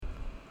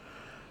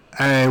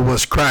Hey,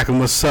 what's cracking?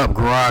 What's up,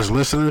 Garage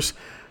listeners?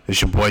 It's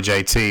your boy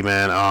J.T,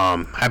 man.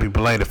 Happy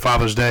belated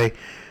Father's Day.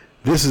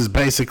 This is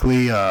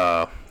basically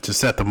to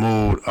set the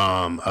mood.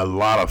 A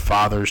lot of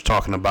fathers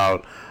talking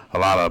about a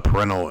lot of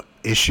parental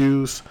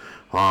issues.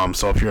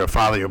 So if you're a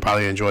father, you'll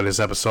probably enjoy this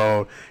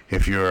episode.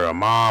 If you're a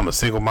mom, a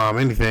single mom,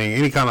 anything,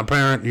 any kind of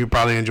parent, you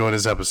probably enjoy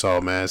this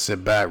episode, man.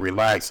 Sit back,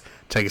 relax,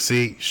 take a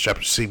seat, strap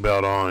your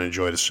seatbelt on, and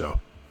enjoy the show.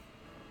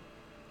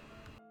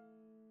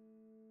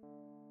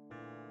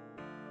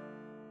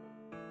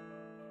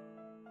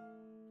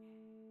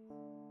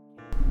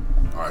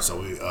 All right, so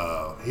we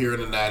here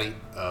in the Natty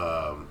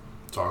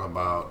talking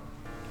about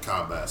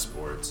combat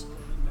sports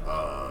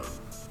and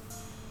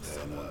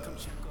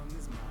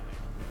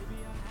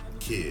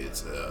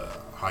kids.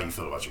 How you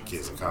feel about your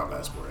kids in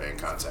combat sport and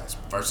contact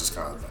versus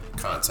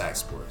contact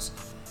sports?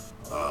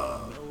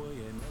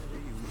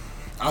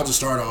 I'll just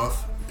start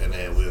off, and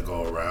then we'll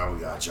go around.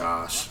 We got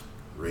Josh,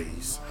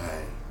 Reese,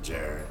 Hank,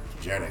 Jaren.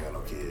 Jaren ain't got no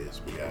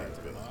kids. We got.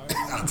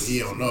 He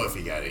don't know if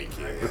he got any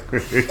kids.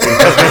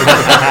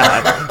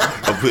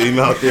 I'll put him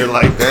out there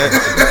like that.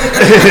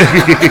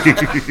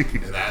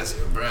 And that's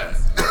it, Brad.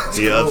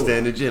 He an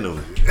upstanding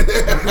gentleman.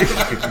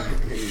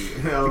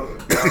 No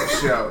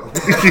show.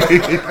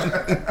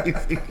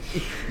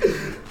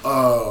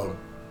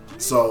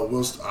 So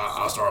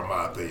I'll start with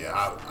my opinion.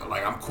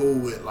 I'm cool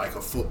with like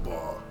a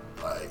football,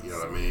 like, you know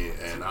what I mean.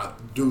 And I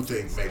do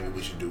think maybe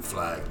we should do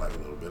flag like a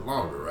little bit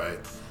longer, right?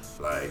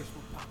 Like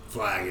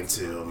flag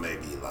until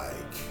maybe like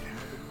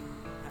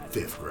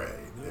 5th grade,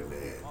 and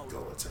then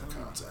go into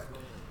contact.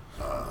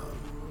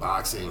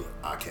 Boxing,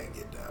 I can't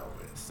get down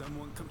with,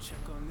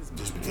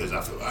 just because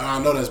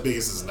I know that's big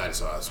in Cincinnati,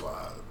 so that's why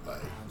I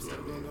like, you know what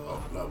I mean,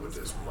 open up with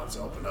this one. Once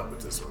I open up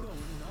with this one,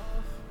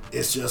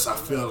 it's just I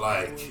feel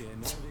like,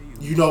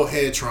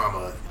 head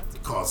trauma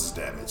causes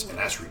damage, and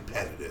that's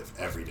repetitive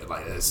every day.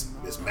 Like it's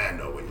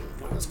mando when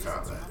it's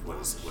combat, when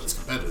it's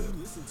competitive.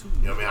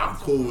 You know what I mean? I'm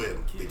cool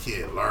with the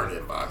kid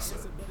learning boxing,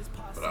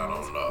 but I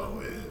don't know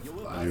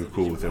if like, You're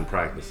cool with him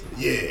practicing.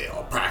 Yeah,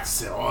 or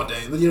practicing all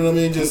day. You know what I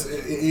mean? Just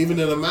even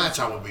in a match,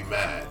 I would be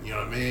mad. You know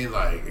what I mean?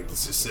 Like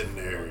it's just sitting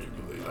there,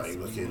 like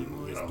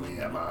looking. You know what I mean?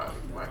 At my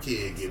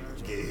kid get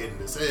hit in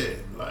his head,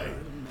 like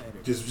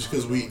just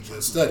because we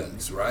the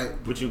studies, right?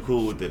 But you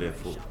cool with it at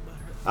full.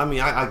 I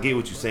mean, I get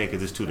what you're saying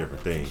because it's two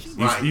different things.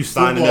 Right. You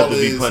signing Football up to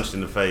be is- punched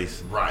in the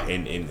face, Right.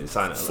 And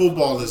signing up.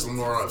 Football is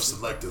more of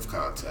selective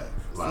contact.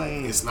 Like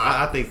it's not.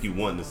 I think you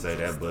want to say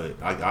that, but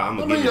I'm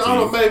gonna I give mean, it to I you.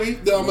 don't know, maybe.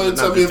 I'm gonna Not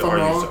tell me just if I'm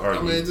to argue, wrong. to argue.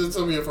 I mean, just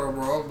tell me if I'm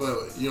wrong,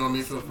 but you know what I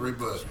mean. Feel free,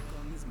 but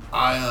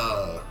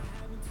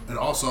and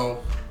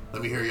also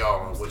let me hear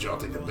y'all on what y'all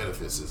think the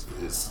benefits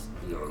is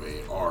you know what I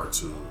mean, are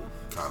to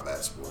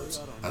combat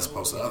sports as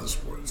opposed to other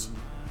sports.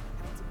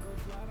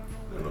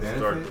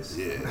 Benefits?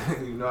 Yeah.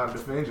 You know how to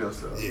defend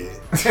yourself. Yeah,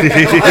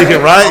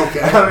 Right?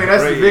 okay. I mean,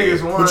 that's the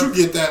biggest one. But you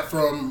get that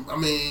from, I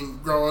mean,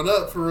 growing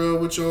up for real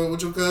with your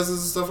cousins and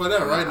stuff like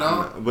that, right?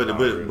 Now,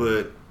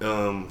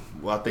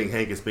 Well, I think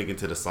Hank is speaking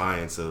to the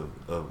science of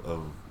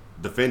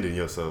defending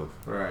yourself.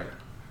 Right.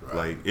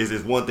 Like,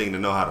 it's one thing to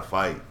know how to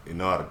fight and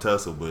know how to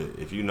tussle, but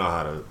if you know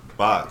how to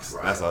box,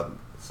 Right. that's all.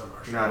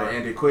 You know how to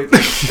end it quickly.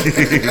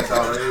 That's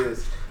all it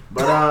is.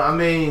 But, I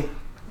mean,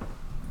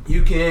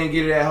 you can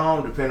get it at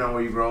home depending on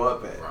where you grow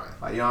up at. Right.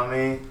 Like, you know what I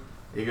mean?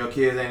 If your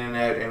kids ain't in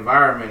that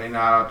environment, they're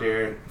not out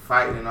there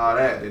fighting and all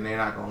that, then they're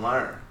not going to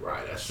learn.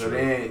 right? That's So true.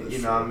 then, That's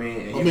you know true. what I mean?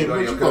 And I you mean, can go but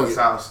to your you gonna cousin's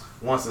get- house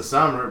once a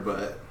summer,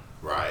 but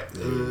Right.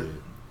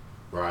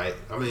 Right.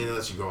 I mean,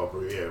 unless you grow up,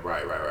 yeah.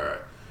 Right.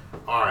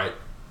 All right.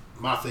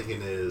 My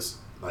thinking is,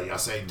 like I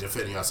say,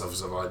 defending yourself and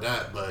stuff like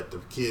that. But the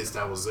kids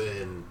that was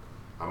in,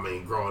 I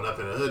mean, growing up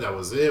in the hood,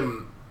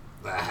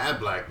 that had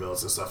black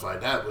belts and stuff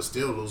like that, was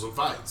still losing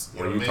fights. You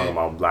know When you what I talking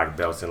mean? about black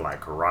belts in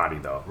like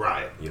karate, though,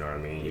 Right. You know what I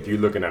mean. If you're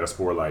looking at a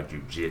sport like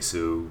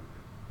jiu-jitsu,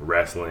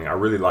 wrestling, I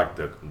really like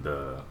the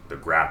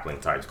grappling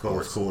type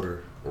sports.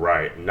 quarter.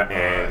 Right,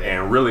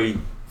 and really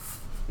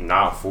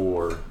not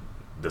for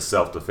the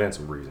self-defense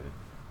reason,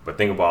 but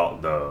think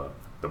about the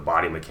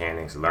body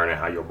mechanics, learning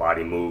how your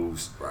body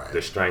moves, Right.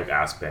 the strength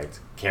aspect,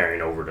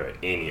 carrying over to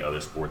any other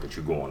sport that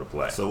you go on to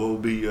play. So what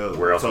would be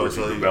Where else would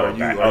you develop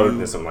that other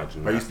than something like Are you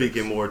gymnastics?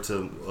 speaking more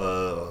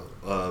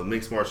to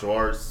mixed martial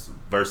arts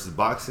versus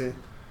boxing?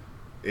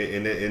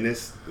 In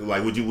this,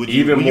 like, would you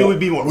Even you more- would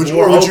be more Would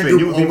you open?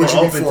 You would be more would you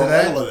be open for to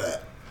that. all of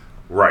that?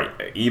 Right,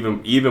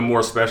 even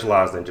more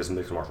specialized than just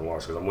mixed martial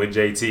arts. Because I'm with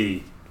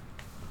JT.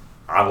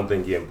 I don't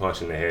think getting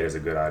punched in the head is a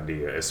good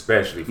idea,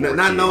 especially for a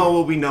Not kid. knowing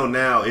what we know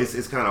now,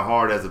 it's kind of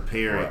hard as a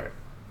parent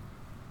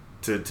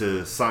Right.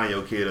 to sign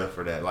your kid up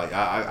for that. Like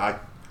I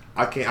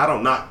can't. I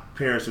don't knock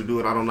parents who do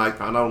it. I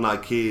don't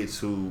knock kids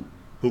who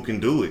can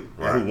do it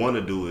or Right. who want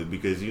to do it,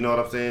 because you know what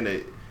I'm saying.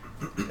 That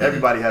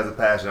everybody has a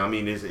passion. I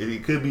mean,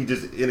 it could be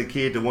just in a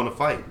kid that want to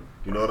fight.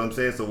 You know what I'm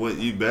saying? So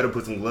you better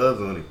put some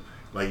gloves on him.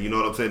 Like, you know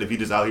what I'm saying? If you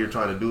just out here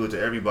trying to do it to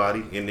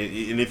everybody, and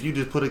if you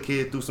just put a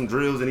kid through some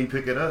drills and he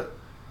pick it up,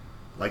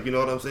 Like, you know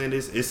what I'm saying?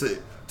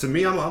 To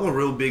me, I'm a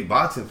real big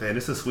boxing fan.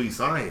 It's a sweet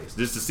science.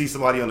 Just to see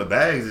somebody on the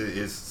bags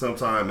is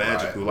sometimes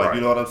magical. Like, you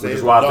know what I'm saying?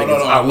 Which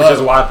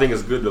is why I think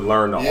it's good to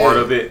learn the art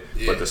of it,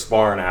 but the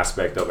sparring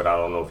aspect of it, I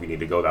don't know if you need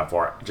to go that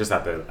far. Just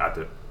at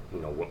the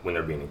when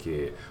they're being a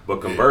kid.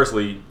 But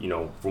conversely,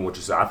 from what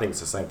you said, I think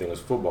it's the same thing as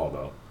football,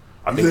 though.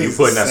 I think you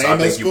putting that. I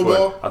think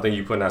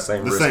you putting that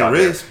same risk out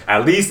there.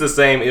 At least the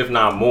same, if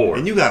not more.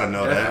 And you got to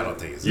know that. I don't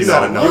think it's. You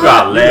got to know. You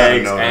got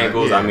legs,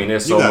 ankles. Yeah. I mean,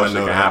 there's so much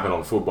that can happen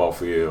on the football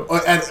field.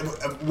 And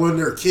when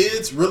they're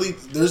kids, really,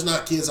 there's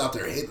not kids out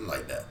there hitting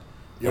like that.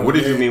 And what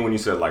did you mean when you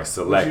said like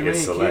select? What you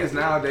mean? Select. Kids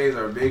nowadays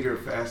are bigger,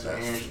 faster,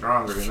 and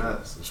stronger than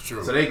us. It's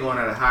true. So they going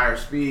at a higher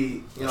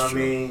speed. You know what I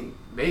mean?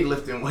 They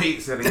lifting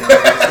weights at a younger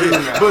speed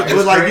now.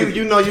 But like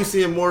you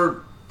seeing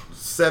more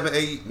 7,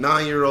 8,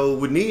 9-year-old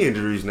with knee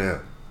injuries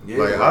now. Yeah,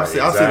 like I've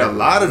seen a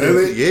lot of them.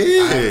 Really?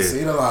 Yeah, I haven't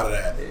seen a lot of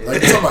that.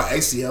 Like you talking about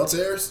ACL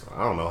tears?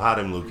 I don't know how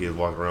them little kids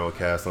walk around with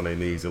casts on their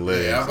knees and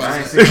legs. Yeah, I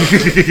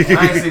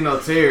ain't seen no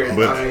tears.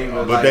 But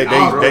like,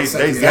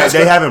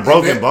 they haven't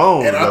broken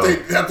bones. And I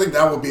think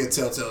that would be a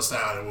telltale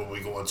sign when we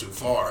going too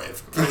far.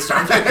 If kids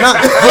start but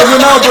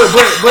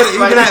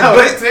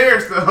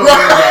tears though.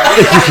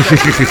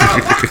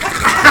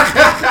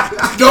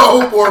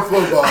 No more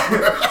football.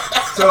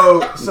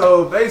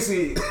 So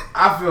basically,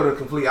 I feel the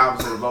complete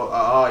opposite of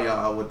all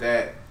y'all with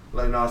that.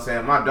 Like, you know what I'm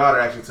saying? My daughter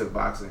actually took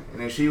boxing,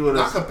 and if she would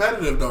have not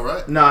competitive though,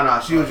 right?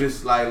 No, she was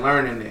just like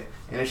learning it,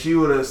 and if she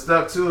would have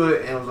stuck to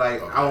it and was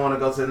like, I want to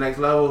go to the next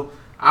level,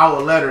 I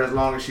would let her as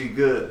long as she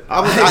good.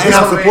 I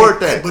support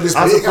that, but it's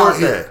big out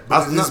here.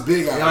 It's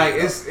big out like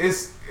here.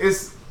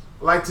 It's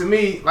like, to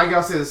me, like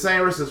y'all said, the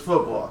same risk as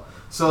football.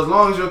 So as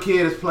long as your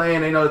kid is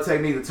playing, they know the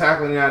technique of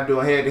tackling, you're not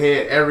doing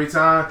head-to-head every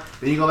time,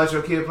 then you're going to let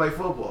your kid play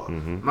football.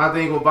 Mm-hmm. My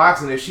thing with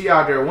boxing is she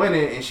out there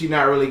winning and she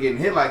not really getting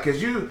hit. Like,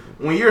 because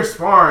when you're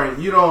sparring,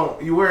 you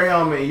wear a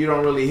helmet and you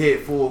don't really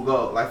hit full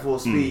go, like full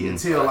speed,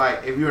 until,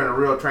 like, if you're in a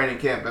real training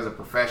camp as a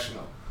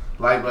professional.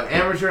 Like, but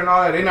amateur and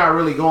all that, they're not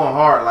really going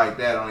hard like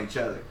that on each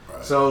other.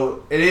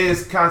 So it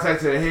is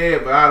contact to the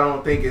head, but I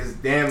don't think it's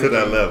damaging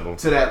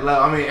to that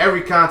level. I mean,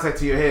 every contact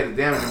to your head is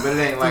damaging, but it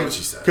ain't like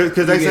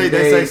because they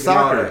say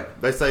soccer.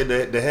 They say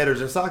the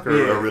headers in soccer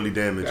are really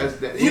damaging.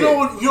 You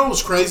know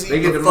what's crazy? They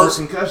get the most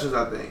concussions,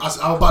 I think.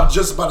 I was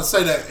just about to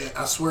say that.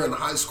 I swear, in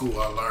high school,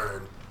 I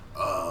learned,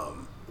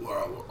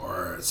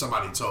 or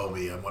somebody told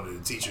me, one of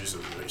the teachers,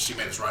 she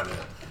made us write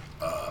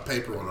a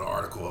paper on an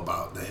article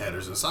about the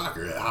headers in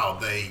soccer, how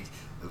they.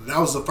 That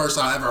was the first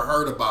time I ever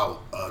heard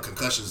about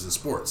concussions in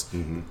sports,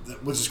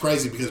 which is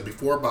crazy because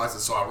before boxing,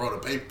 so I wrote a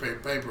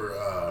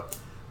paper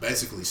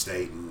basically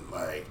stating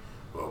like,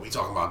 well, we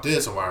talking about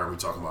this, and why are we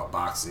talking about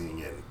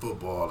boxing and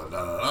football and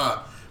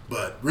da-da-da.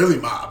 But really,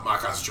 my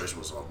concentration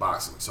was on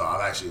boxing, so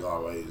I've actually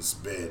always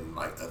been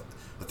like a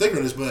thinker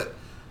in this. But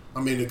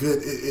I mean,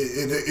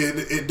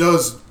 it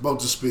does both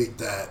to speak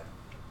that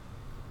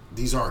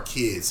these are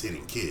kids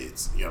hitting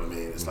kids. You know what I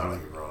mean? It's not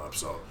like a grown up,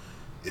 so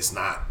it's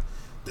not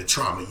the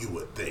trauma you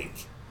would think.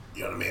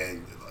 You know what I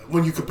mean?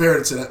 When you compare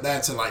it to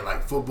that to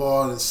like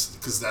football,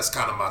 because that's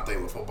kind of my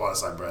thing with football.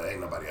 It's like, bro, ain't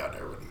nobody out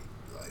there really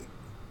like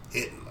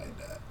hitting like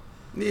that.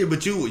 Yeah,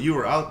 but you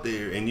were out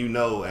there, and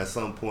at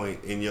some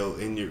point in your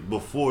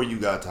before you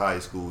got to high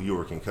school, you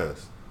were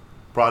concussed,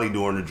 probably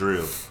during the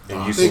drill. And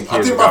I think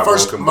my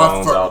first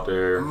out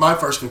there. My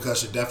first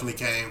concussion definitely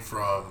came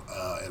from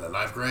in the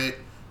 9th grade,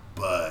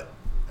 but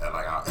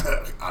like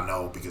I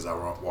know because I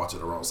walked to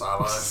the wrong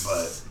sideline,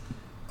 but.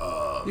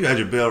 You had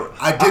your bell.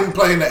 I didn't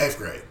play in the 8th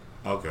grade.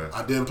 Okay.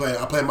 I didn't play.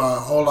 I played my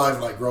whole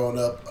life, like growing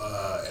up,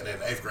 and then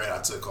 8th grade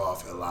I took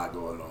off. A lot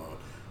going on,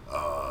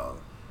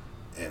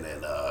 and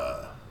then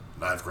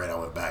 9th grade I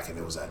went back, and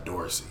it was at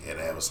Dorsey, and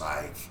it was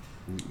like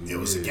it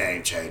was a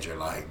game changer.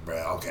 Like, bro,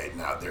 okay,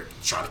 now they're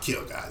trying to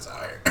kill guys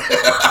out here.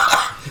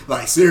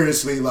 Like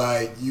seriously,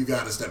 like you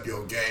got to step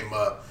your game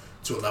up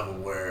to a level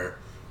where.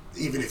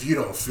 Even if you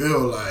don't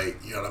feel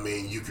like, you know what I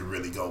mean, you can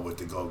really go with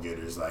the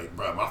go-getters. Like,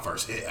 bro, my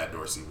first hit at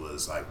Dorsey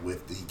was, like,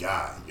 with the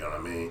guy, you know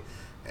what I mean?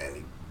 And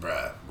he,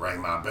 bro,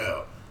 rang my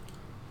bell.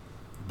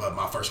 But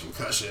my first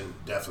concussion,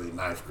 definitely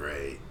 9th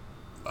grade.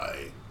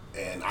 Like,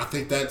 and I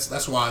think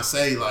that's why I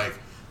say, like,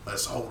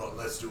 let's do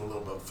a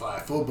little bit of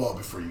flag football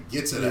before you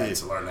get to that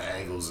to learn the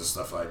angles and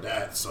stuff like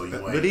that. So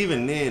But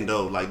even then,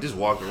 though, like, just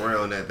walking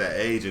around at that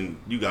age and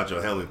you got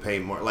your helmet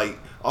paint mark, like,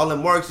 all the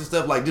marks and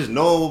stuff, like, just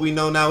knowing what we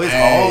know now, it's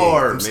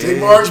hard, man. Stick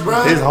marks,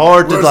 bro. It's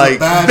hard to, like,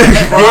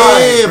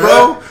 yeah,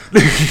 bro.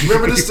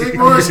 Remember the stick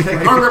marks? I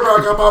remember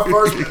I got my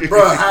first,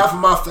 bro, half of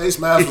my face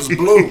mask was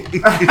blue.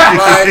 Like,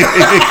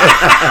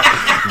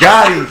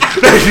 got him.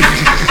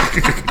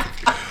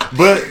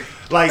 But,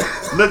 like,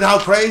 look how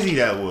crazy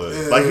that was.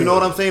 Yeah. Like, you know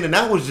what I'm saying? And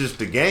that was just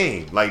the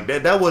game. Like,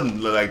 that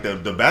wasn't, like,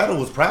 the battle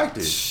was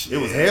practice. It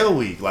was hell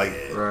week. Like,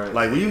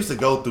 like we used to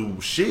go through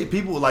shit.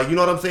 People, like, you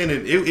know what I'm saying?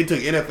 It took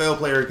NFL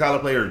players,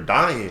 college players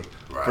dying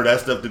for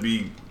that stuff to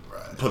be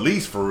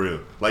policed for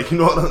real. Like, you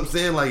know what I'm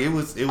saying? Like, it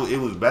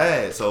was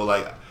bad. So,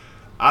 like,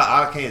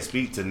 I can't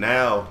speak to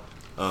now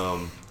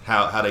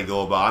how they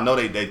go about. I know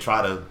they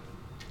try to.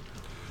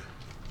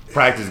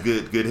 practice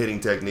good hitting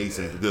techniques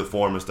and good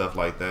form and stuff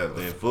like that.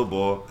 In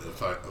football,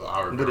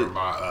 I remember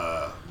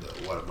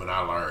when I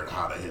learned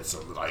how to hit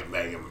something like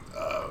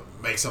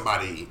make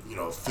somebody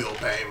feel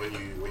pain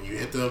when you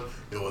hit them.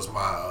 It was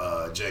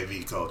my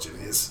JV coach, and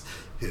his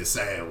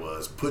saying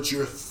was, "Put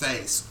your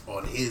face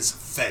on his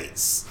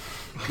face."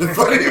 The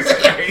funniest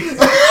thing.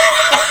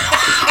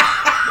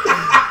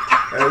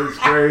 That was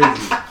crazy.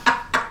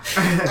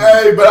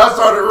 Hey, but I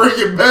started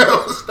ringing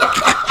bells.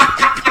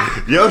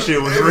 Your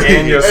shit was real.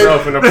 And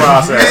yourself in the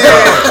process.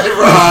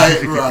 Right.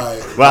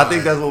 Well, I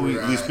think that's what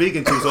we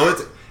speaking to. So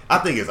I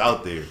think it's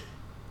out there.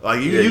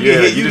 Like you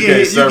get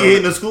hit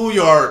in the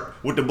schoolyard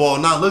with the ball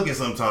not looking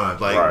sometimes.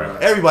 Like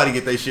everybody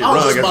get their shit wrong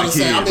as a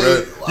kid,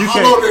 bro.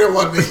 How long did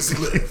one needs to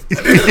live?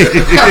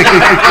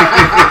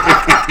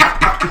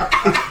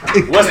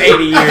 What's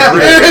 80 years?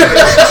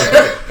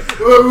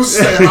 What was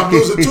saying? I'm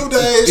losing 2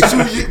 days,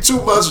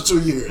 2 months, or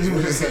 2 years.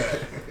 What is that?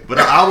 But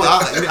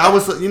I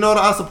was,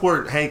 I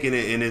support Hank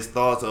in his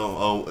thoughts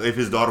on if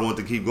his daughter wants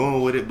to keep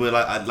going with it. But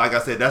like I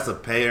said, that's a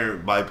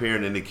parent by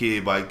parent and a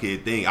kid by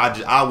kid thing.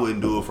 I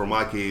wouldn't do it for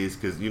my kids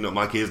because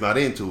my kid's not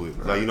into it.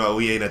 Like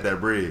we ain't at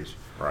that bridge.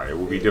 Right. It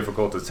would be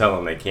difficult to tell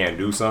them they can't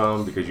do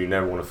something because you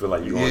never want to feel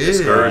like you're going to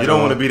discourage them. You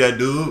don't want to be that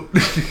dude.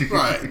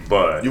 Right.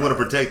 But you want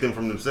to protect them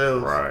from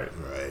themselves. Right.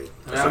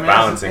 It's a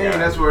balancing act.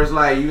 That's where it's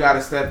like you got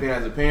to step in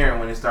as a parent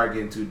when it start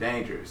getting too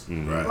dangerous.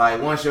 Right. Like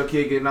once your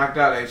kid get knocked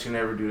out, they should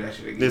never do that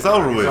shit again. It's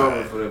over with. It's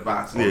over for the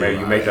boxing. Or maybe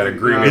you make that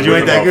agreement because you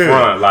ain't that good.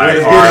 Front, like,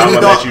 all right, I'm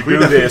gonna let you do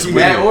this.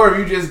 Or if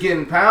you just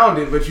getting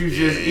pounded, but you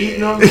just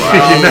eating them. You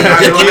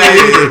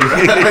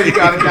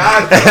gotta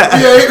dodge.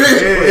 You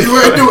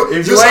ain't do it.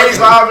 If you ain't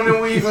bobbing and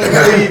weaving,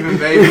 you're leaving,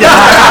 baby.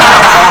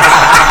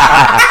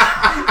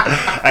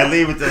 I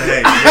leave it to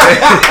Hank.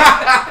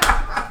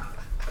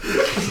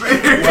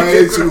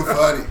 Way too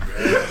funny,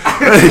 man.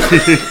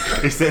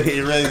 He said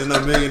he raising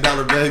 $1 million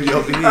baby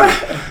over here.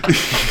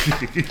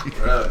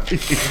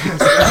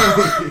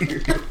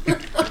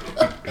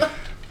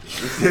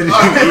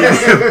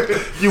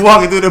 You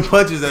walking through the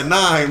punches at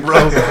 9,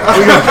 bro.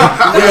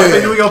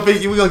 We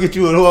gonna get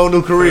you a whole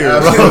new career,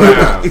 bro.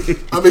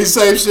 I mean,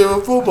 same shit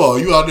with football.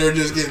 You out there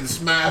just getting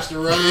smashed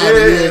around and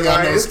you ain't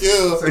got no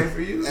skill. Same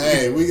for you.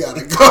 Hey, we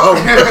gotta go.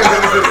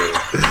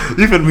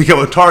 You finna become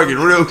a target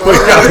real quick.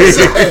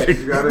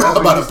 I'm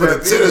about to put a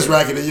tennis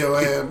racket in your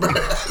hand, bro.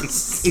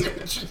 See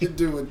what you can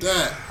do with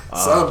that.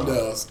 Something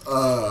else.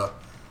 All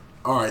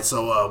right,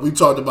 so we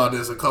talked about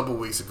this a couple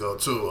weeks ago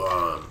too.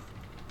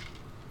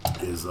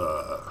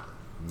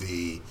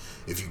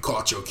 If you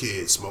caught your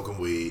kid smoking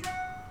weed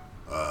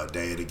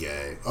day of the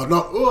game. Oh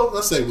no, well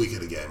let's say week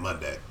of the game,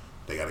 Monday.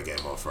 They got a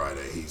game on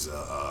Friday. He's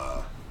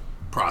a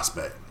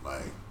prospect,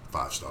 like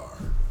 5-star.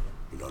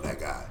 You know that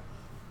guy.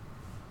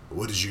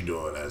 What is you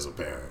doing as a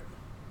parent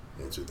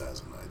in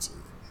 2019?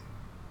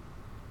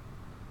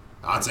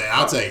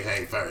 I'll take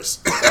Hank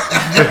first.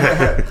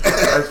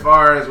 As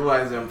far as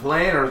what, as in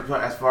playing, or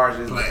as far as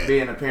just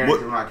being a parent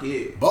to my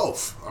kid?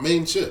 Both. I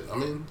mean, shit.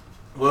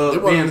 Well,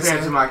 being a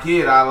parent to my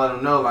kid, I let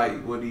him know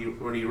like what he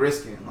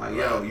risking. Like,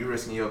 yo, you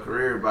risking your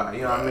career by,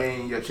 you know what I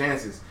mean, your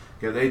chances.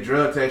 Because they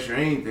drug test you or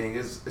anything,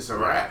 it's a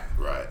wrap.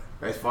 Right.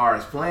 As far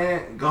as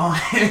playing, go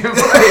ahead and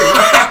play.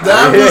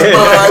 That was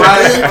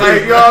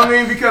like, you know what I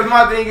mean? Because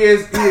my thing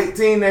is,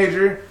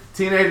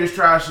 teenagers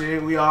try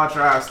shit. We all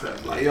try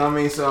stuff. Like, you know what I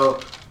mean? So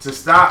to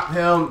stop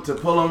him, to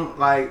pull him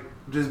like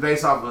just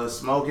based off of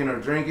smoking or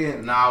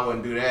drinking, I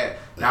wouldn't do that.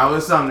 Now if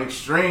it's something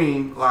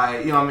extreme,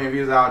 like, you know what I mean? If he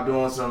was out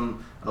doing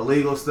some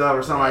illegal stuff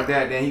or something like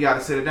that, then he got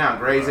to sit it down.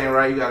 Grades ain't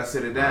right, you got to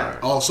sit it down.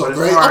 Also,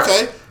 grade,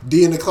 okay.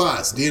 D in one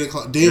class. D in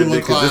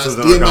one class. This is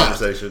another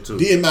conversation too.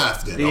 D in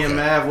math. Then. D in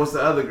math. What's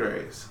the other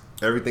grades?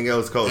 Everything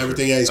else culture.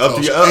 Everything else up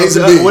culture. to A's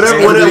and B's.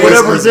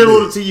 Whatever is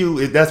similar to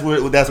you, that's where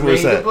it's at. He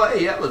can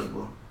play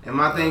eligible. And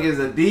my thing is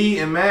a D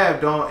in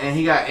math and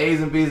he got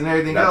A's and B's and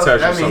everything else.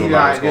 That means he's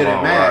not good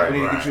at math. We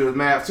need to get you a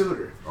math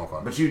tutor. Okay.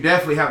 But you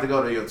definitely have to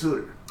go to your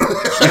tutor. You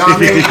know what I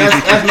mean?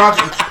 That's my,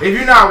 if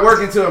you're not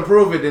working to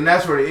improve it, then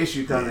that's where the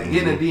issue comes in.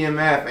 Getting a D in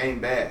math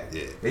ain't bad.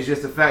 Yeah. It's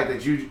just the fact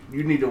that you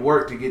need to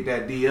work to get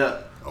that D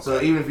up. Okay. So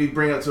even if you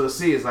bring up to a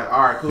C, it's like,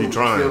 all right, cool. You're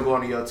still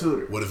going to your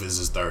tutor. What if it's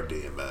his third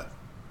D in math?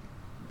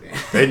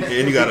 And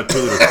you got a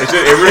tutor.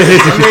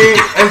 I mean,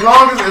 as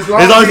long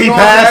as he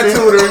passes, that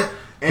tutor,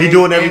 he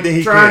doing everything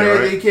he trying can.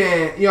 Everything he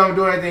can. You know,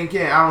 doing everything he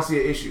can. I don't see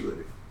an issue with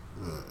it.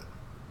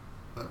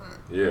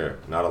 Yeah,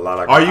 not a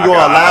lot. Are you gonna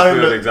allow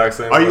him to? The exact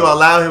same are you gonna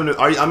allow him to?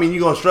 I mean,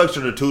 you gonna structure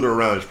the tutor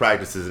around his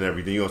practices and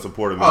everything. You gonna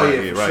support him? Oh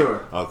yeah, right?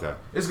 Sure. Okay.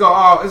 It's gonna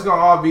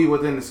all be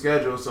within the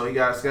schedule. So he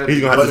got a schedule. He's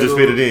gonna have to just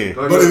fit it in.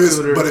 But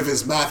if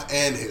it's math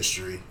and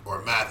history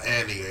or math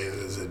and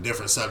is a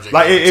different subject.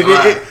 Like if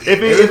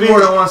it's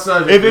more than one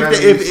subject.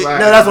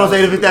 That's what I'm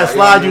saying. If it's that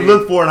slide you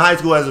look for in high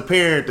school as a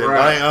parent,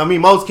 right. I mean,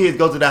 most kids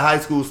go to that high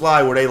school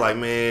slide where they like,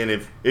 man,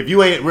 if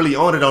you ain't really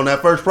on it on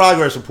that first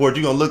progress report,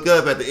 you gonna look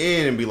up at the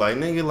end and be like,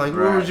 nigga, like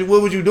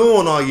what was you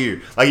doing all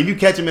year? Like if you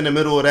catch him in the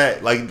middle of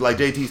that, like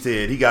JT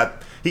said, he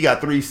got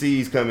 3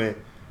 C's coming.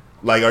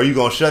 Like, are you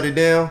gonna shut it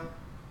down?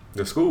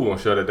 The school won't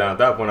shut it down at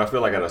that point. I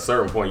feel like at a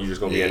certain point, you're just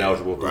going to be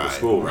ineligible for the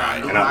school.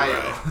 Right. And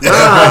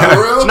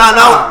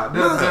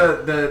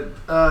The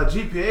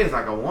GPA is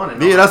like a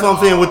 1. Yeah, that's what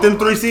I'm saying. With them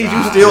 3 seeds,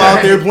 you still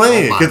out there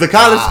playing because the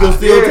college can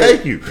still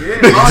take you.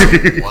 Yeah.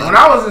 When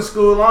I was in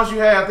school, as long as you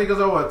had, I think it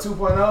was over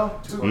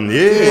 2.0. Yeah.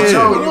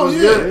 It was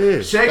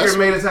good. Shaker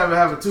made us have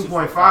a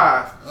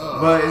 2.5,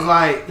 but it's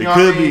like you know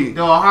what I mean.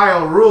 The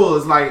Ohio rule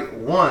is like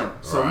 1,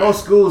 so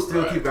most schools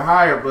still keep it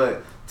higher,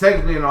 but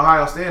technically in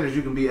Ohio standards,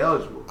 you can be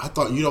eligible. I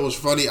thought, you know what's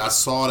funny? I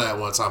saw that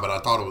one time, but I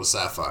thought it was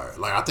Sapphire.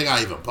 Like, I think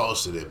I even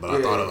posted it, but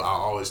I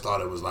always thought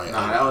it was like,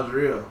 nah, that was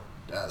real.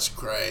 That's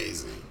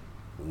crazy.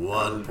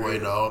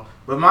 1.0.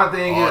 But my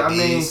thing is, I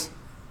mean,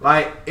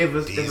 like, if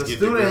a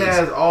student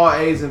has all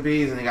A's and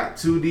B's and they got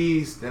 2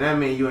 D's, then that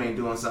means you ain't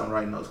doing something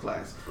right in those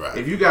classes. Right.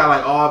 If you got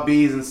like all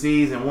B's and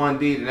C's and 1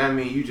 D, then that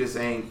means you just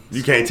ain't.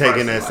 You can't take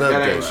in that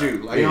subject. That ain't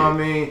shoot. Like, you know what I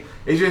mean?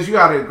 It's just you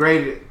got to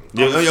grade it.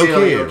 Your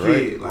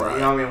kid. Like, you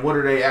know what I mean? What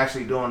are they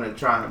actually doing to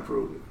try and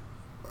improve it?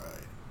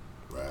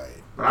 Right.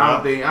 But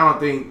I don't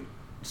think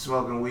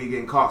smoking weed,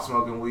 getting caught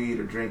smoking weed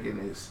or drinking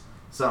is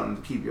something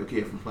to keep your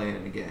kid from playing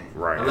in the game.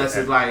 Right. Unless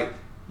it's like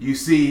you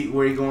see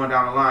where you're going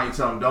down the line, you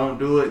tell him don't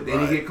do it,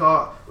 then you get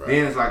caught.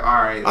 Then it's like,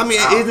 all right. I mean,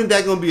 isn't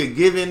that going to be a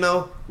given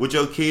though with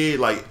your kid?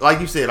 Like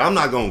you said, I'm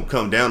not going to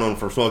come down on them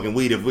for smoking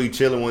weed if we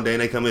chilling one day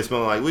and they come in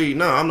smelling like weed.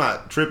 No, I'm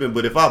not tripping.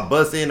 But if I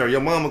bust in or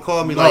your mama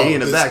call me like he in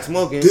the back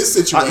smoking, this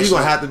situation, you're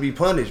going to have to be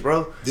punished,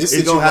 bro. It's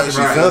going to have to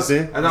be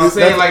something. And I'm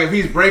saying, like, if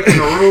he's breaking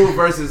the rule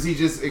versus he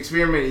just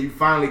experimented, you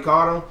finally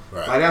caught him.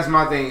 Right. Like, that's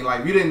my thing.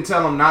 Like, if you didn't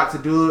tell him not to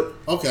do it,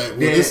 okay, well,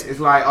 then it's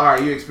like, all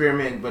right, you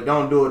experimenting, but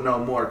don't do it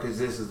no more because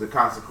this is the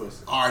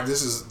consequences. All right,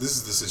 this is the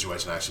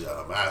situation actually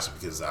I'm asking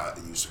because I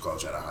used to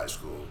coach at a high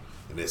school,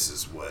 and this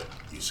is what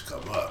used to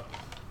come up.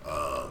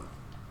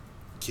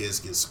 Kids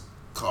get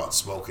caught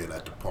smoking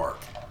at the park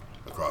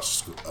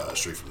across the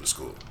street from the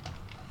school.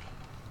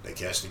 They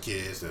catch the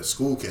kids. The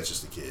school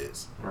catches the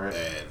kids, and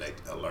they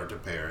alert the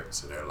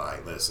parents, and they're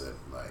like, "Listen,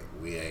 like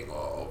we ain't gonna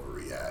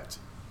overreact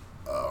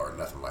or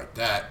nothing like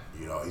that.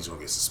 You know, he's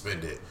gonna get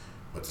suspended,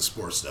 but the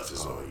sports stuff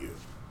is on you."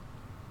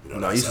 You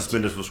know, you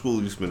suspended for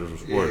school. You suspended for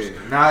sports.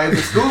 Yeah. Now, if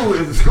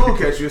the school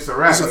catch you, it's a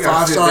wrap. It's a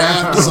 5-star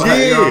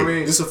athlete. You know what I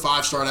mean? It's a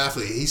 5-star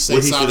athlete. He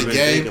stays out of the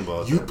game.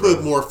 You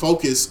put more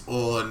focus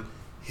on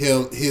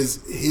him,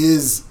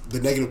 the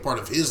negative part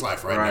of his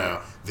life right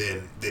now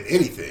than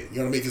anything. You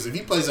know what I mean? Because if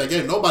he plays that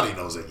game, nobody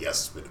knows that he has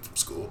suspended from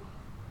school.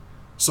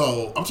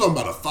 So I'm talking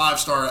about a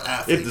 5-star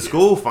athlete. If the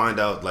school find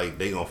out, like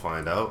they gonna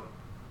find out.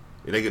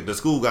 The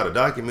school got to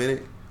document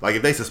it. Like,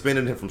 if they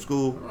suspended him from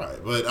school.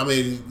 Right. But, I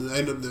mean,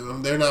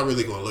 they're not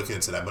really going to look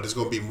into that. But it's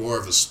going to be more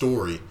of a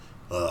story,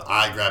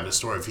 eye-grabbing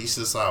story. If he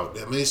sits out,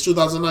 I mean, it's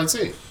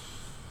 2019.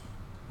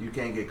 You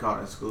can't get caught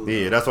in school.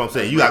 Yeah, that's what I'm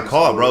saying. You got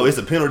caught, bro. It's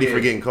a penalty for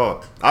getting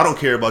caught. I don't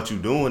care about you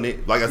doing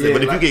it. Like I said,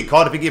 but if you get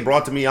caught, if it get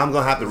brought to me, I'm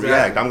going to have to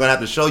react. I'm going to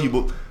have to show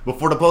you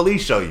before the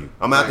police show you.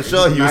 I'm going to have to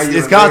show you.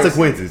 It's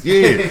consequences.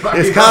 Yeah,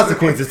 it's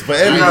consequences for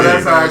everything. You know,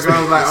 that's how it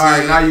goes. Like, all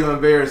right, now you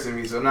embarrassing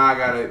me, so now I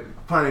got to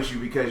punish you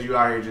because you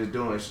out here just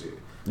doing shit.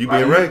 You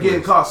being reckless.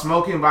 Getting caught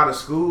smoking by the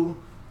school,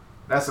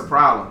 that's a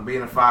problem.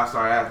 Being a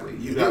 5-star athlete,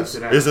 you got to sit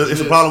down. It's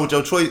a problem with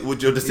your choice,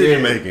 with your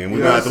decision making.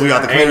 We got to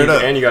clean it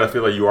up. And you got to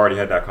feel like you already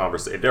had that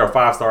conversation. If they're a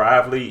 5-star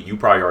athlete, you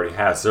probably already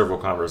had several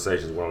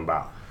conversations with them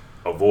about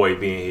avoid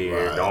being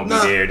here, don't be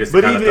there.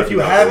 But even if you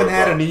haven't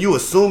had it and you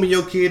assuming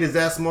your kid is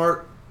that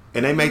smart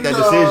and they make that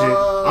decision,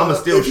 I'ma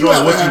still show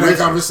them what you had that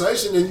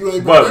conversation and you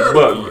ain't prepared.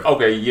 But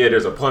okay, yeah,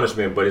 there's a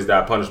punishment, but is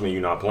that punishment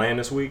you not playing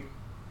this week?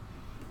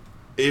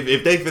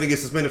 If they finna get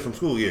suspended from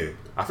school,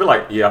 I feel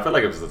like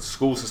if the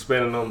school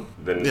suspending them,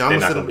 then I'm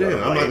gonna sit them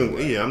down.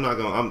 I'm not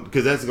gonna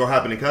because that's gonna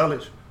happen in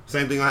college.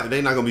 Same thing.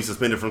 They're not gonna be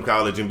suspended from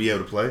college and be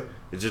able to play.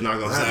 It's just not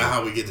gonna happen. Is that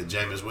how we get the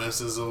Jameis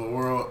Winstons of the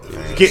world?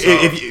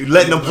 If you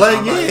letting them play,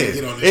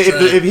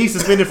 If he's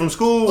suspended from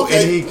school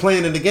and he's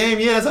playing in the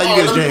game, that's how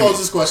you get a Jameis. Let me pose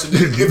this question: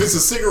 if it's a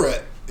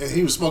cigarette and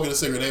he was smoking a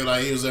cigarette, they were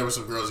like he was there with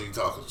some girls and he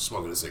talking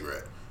smoking a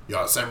cigarette.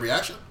 Y'all same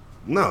reaction?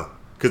 No,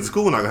 because the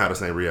school not gonna have the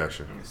same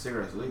reaction.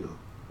 Cigarette's legal.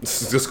 The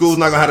school's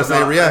not gonna have the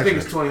same reaction. I think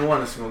it's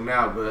 21 to smoke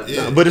now,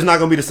 but but it's not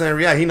gonna be the same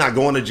reaction. He's not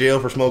going to jail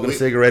for smoking a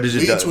cigarette. It's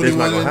just it's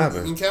not gonna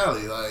happen in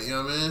Cali. Like, you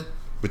know what I mean?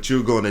 But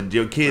you're going to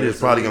your kid is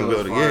probably gonna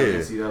go to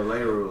rules.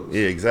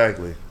 Yeah,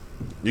 exactly.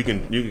 You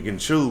can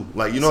chew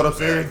like you know what I'm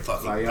saying.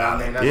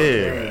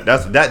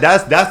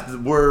 That's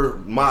where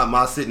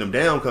my sitting them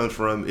down comes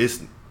from.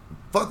 It's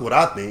fuck what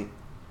I think.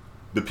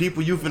 The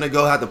people you finna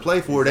go have to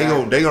play for, they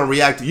gonna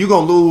react to you.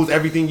 Gonna lose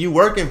everything you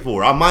working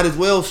for. I might as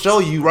well show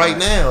you right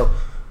now.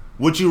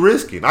 What you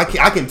risking? I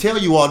can tell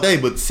you all day,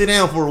 but sit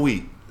down for a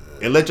week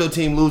and let your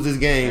team lose this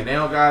game. And they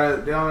don't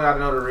gotta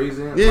know the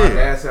reason. Yeah. My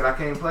dad said I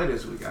can't play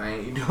this week. I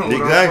ain't doing what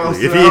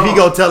exactly. If he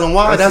go tell him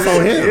why, that's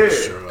on him. Yeah.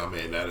 Sure. I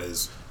mean that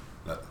is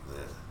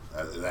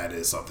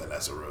something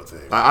that's a real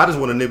thing. I just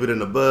want to nip it in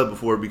the bud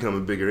before it become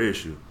a bigger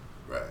issue.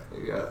 Right.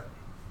 Yeah.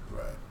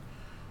 Right.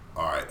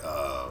 All right.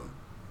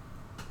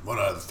 One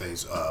of the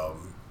things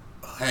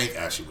Hank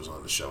actually was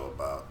on the show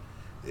about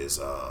is.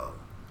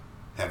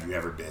 have you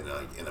ever been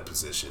in a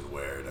position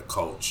where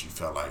you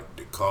felt like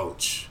the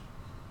coach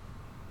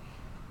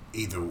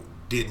either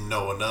didn't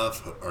know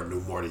enough or knew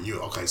more than you?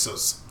 Okay, so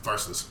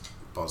first let's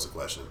pose the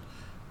question.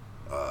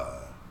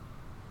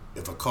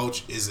 If a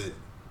coach isn't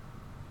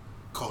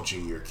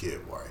coaching your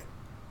kid right,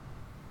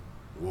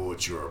 what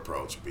would your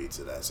approach be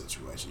to that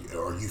situation?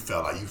 Or you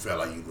felt like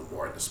you knew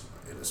more in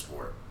the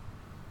sport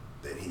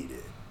than he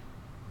did,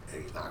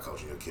 and he's not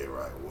coaching your kid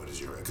right. What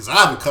is your? Because I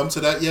haven't come to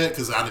that yet,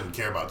 because I didn't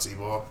care about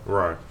t-ball.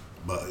 Right.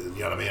 But you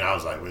know what I mean. I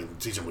was like,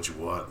 teach them what you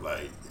want.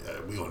 Like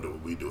we gonna do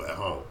what we do at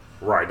home.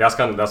 Right. That's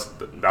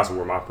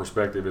where my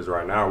perspective is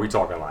right now. Are we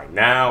talking like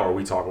now, or are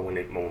we talking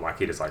when my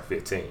kid is like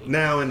 15?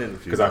 Now and in the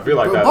future. Because I feel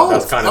like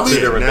that's kind of two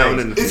different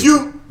things. If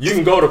you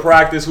can go to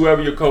practice,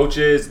 whoever your coach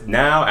is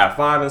now at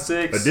 5 and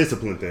 6, a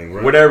discipline thing,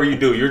 right? Whatever you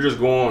do, you're just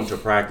going to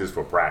practice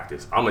for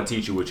practice. I'm gonna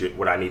teach you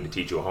what I need to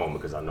teach you at home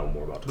because I know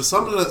more about. But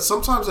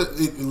sometimes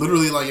it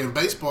literally, like in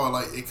baseball,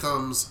 like it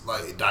comes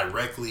like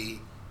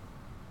directly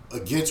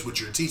against what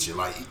you're teaching,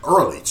 like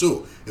early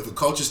too. If a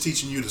coach is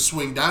teaching you to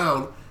swing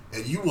down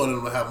and you want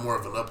him to have more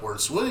of an upward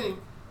swing,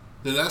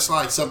 then that's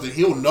like something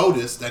he'll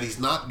notice that he's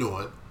not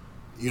doing.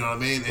 You know what I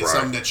mean? And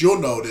something that you'll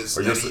notice.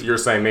 Or you're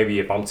saying maybe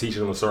if I'm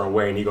teaching him a certain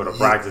way and he go to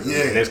practice and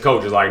his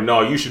coach is like,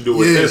 no, you should do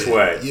it this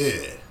way.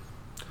 Yeah.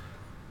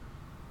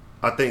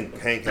 I think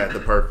Hank had the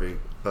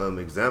perfect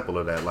example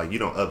of that. Like, you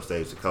don't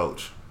upstage the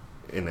coach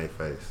in their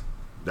face.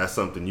 That's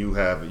something you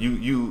have.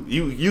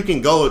 You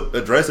can go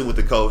address it with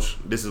the coach.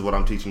 This is what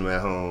I'm teaching them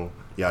at home.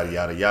 Yada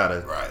yada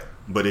yada. Right.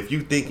 But if you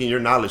thinking your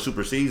knowledge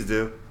supersedes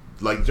them,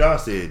 like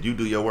Josh said, you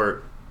do your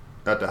work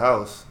at the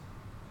house,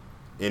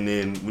 and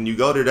then when you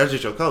go there, that's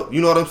just your coach.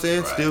 You know what I'm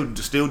saying? Right.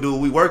 Still do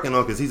what we working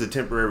on because he's a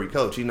temporary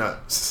coach. He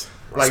not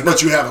like.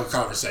 But you have a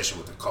conversation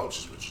with the coach,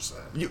 is what you're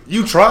saying.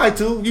 You try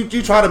to.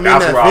 You try to mean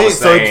that's that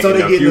fit so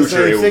they in get the the future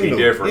same it would signal.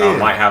 be different. I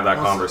might have that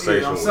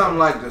conversation. On something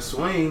like the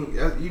swing,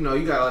 you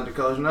gotta let the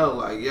coach know,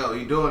 like, yo,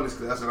 you doing this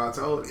because that's what I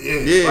told you.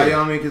 Yeah. Like, you know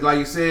what I mean? Because like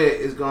you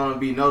said, it's gonna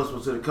be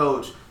noticeable to the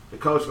coach. The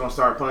coach gonna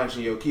start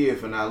punishing your kid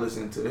for not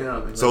listening to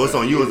him. So it's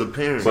on you as a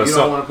parent. You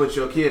don't want to put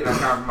your kid in a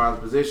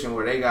compromised position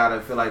where they gotta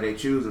feel like they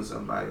choosing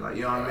somebody. Like,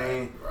 you know what I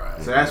mean?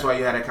 Right. So that's why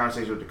you had that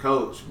conversation with the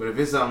coach. But if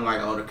it's something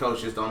like, oh, the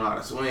coach just don't know how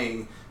to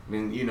swing,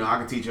 then I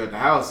can teach you at the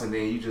house, and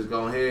then you just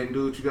go ahead and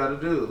do what you got to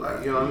do.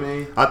 Like, you know what I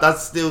mean? I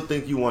still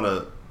think you want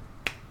to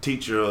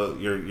teach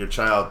your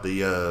child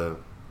the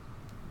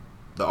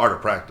art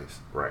of practice.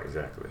 Right.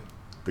 Exactly.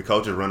 The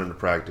coach is running the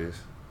practice.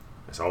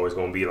 It's always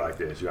going to be like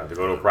this. You have to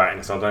go to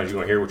practice. Sometimes you're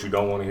going to hear what you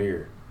don't want to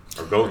hear.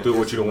 Or go through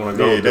what you don't want to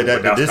go through.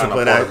 The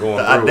discipline.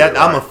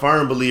 I'm a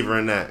firm believer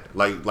in that.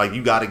 Like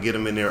you got to get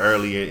them in there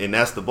early, and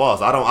that's the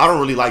boss. I don't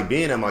really like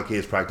being at my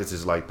kids'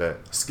 practices like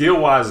that.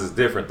 Skill wise is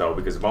different though,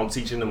 because if I'm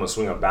teaching them to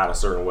swing a bat a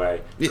certain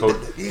way, coach,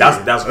 that's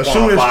a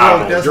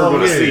 1-5. You're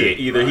going to see it.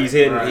 Either he's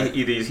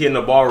hitting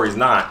the ball or he's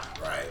not.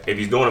 Right. If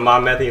he's doing it my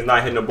method, he's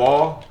not hitting the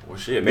ball. Well,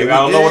 shit, maybe I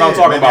don't know what I'm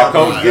talking about.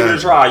 Coach, give it a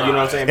try. You know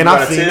what I'm saying? And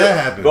I've seen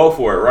that happen. Go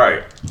for it.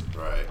 Right.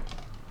 Right.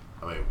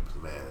 I mean,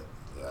 man,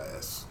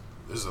 this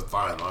is a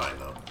fine line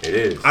though. It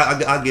is.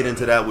 I get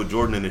into that with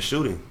Jordan and his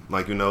shooting.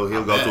 Like, he'll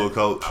go to a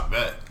coach. I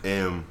bet.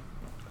 And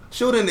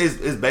shooting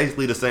is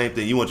basically the same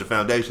thing. You want your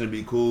foundation to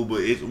be cool,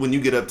 but when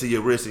you get up to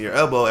your wrist and your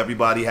elbow,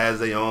 everybody has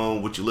their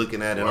own, what you're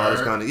looking at and all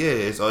this kind of,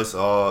 it's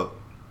all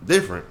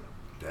different.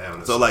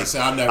 Damn, so like,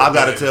 I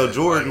gotta tell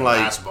Jordan, like,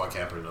 basketball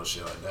camp or no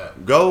shit like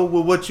that. Go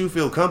with what you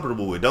feel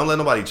comfortable with. Don't let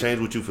nobody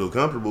change what you feel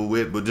comfortable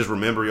with, but just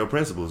remember your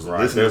principles.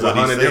 Right. There's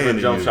 100 different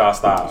jump shot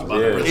styles.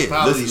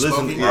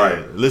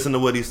 Listen to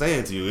what he's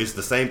saying to you. It's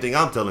the same thing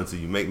I'm telling to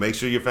you. Make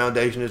sure your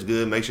foundation is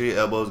good. Make sure your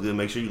elbow is good.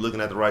 Make sure you're looking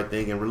at the right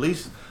thing and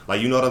release. Like,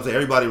 you know what I'm saying?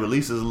 Everybody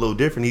releases a little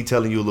different. He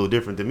telling you a little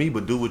different than me,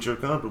 but do what you're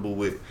comfortable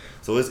with.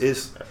 So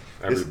it's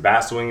every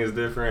bat swing is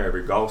different.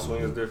 Every golf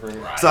swing is different.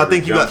 Right. So I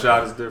think jump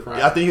shot is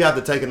different. I think you have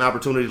to take an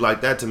opportunity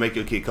like that to make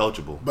your kid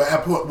coachable. But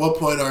at what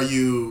point are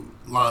you?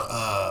 What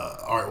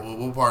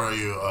part are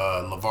you?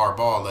 LeVar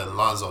Ball letting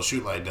Lonzo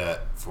shoot like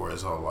that for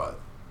his whole life?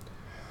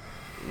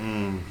 You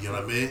know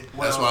what I mean?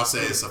 That's why I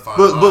say it's a fine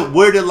line. But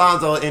where did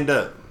Lonzo end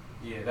up?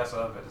 Yeah, that's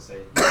what I was about to say.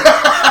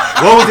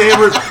 What was it?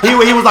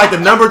 He was like the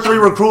number 3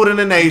 recruit in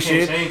the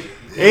nation.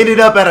 Ended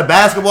up at a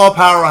basketball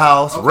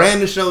powerhouse. Okay. Ran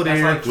the show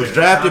there. Like was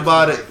drafted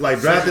by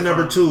drafted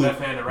number 2. Left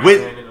hand and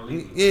right hand in the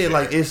league. Yeah,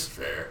 like it's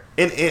fair.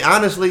 And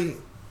honestly,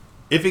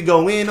 if it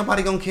go in,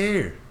 nobody gonna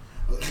care.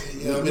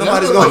 Yeah, I mean,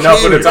 nobody's gonna enough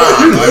care. of the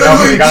time.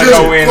 You gotta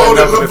go in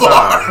enough of the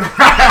time.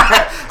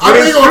 I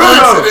ain't gonna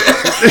lie to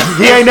that.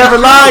 He ain't never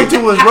lied to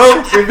us,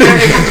 bro. If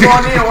it's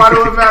going in, why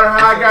do it matter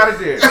how I got it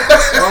there?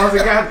 As long as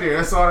it got there,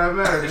 that's all that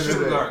matters. The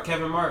shooting guard,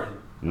 Kevin Martin.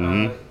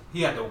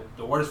 He had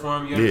the worst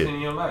form you ever seen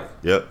in your life.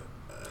 Yep.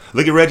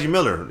 Look at Reggie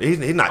Miller. He's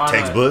not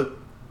textbook.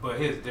 But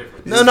his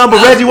different. No,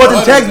 but Reggie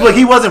wasn't textbook.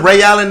 He wasn't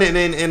Ray Allen and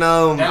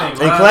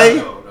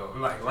Clay.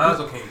 Like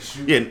Lonzo can't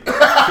shoot. Yeah.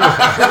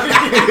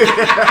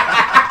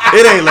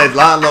 It ain't like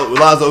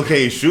Lonzo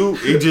can't shoot.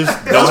 He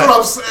just. That's what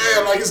I'm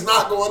saying. Like, it's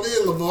not going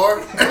in,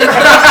 LeVar.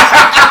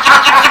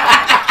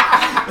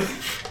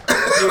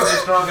 still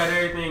just strong at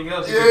everything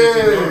else.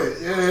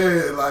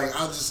 Yeah. Like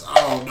I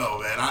don't know,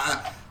 man.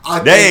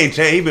 They ain't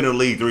changed. He been in the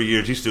league 3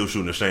 years. He's still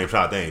shooting the same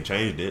shot. They ain't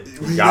changed it.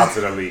 He got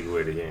to the league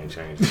with it. He ain't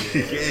changed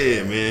it.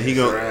 Yeah, man. He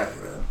gonna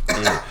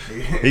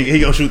he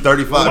gonna shoot 35%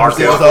 his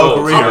Markel whole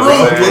Fultz. career. I'm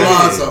rooting for man.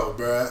 Lonzo,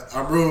 bro.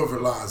 I'm rooting for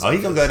Lonzo. Oh, he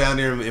gonna go down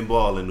there and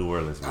ball in New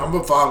Orleans. Man. I'm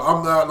a follow.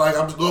 I'm not like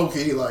I'm low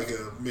key like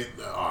a.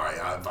 All right,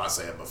 if I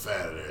say I'm a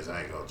fan of theirs,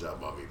 I ain't gonna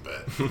jump on me.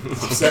 But I'm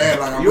saying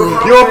like I'm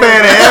rooting. You a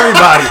fan of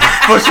everybody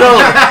for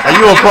sure. And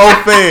you a pro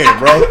fan,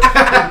 bro.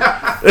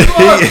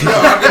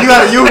 You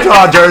got a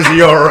Utah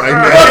jersey on right now.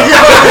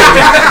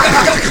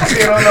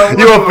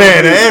 You a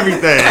fan of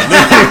everything.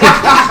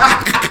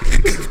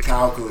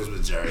 Cowboys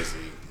with jersey,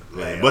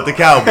 man. But the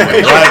Cowboys,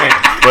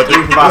 right? But the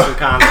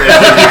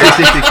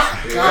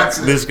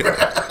this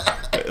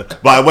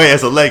by the way,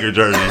 it's a Laker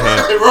jersey,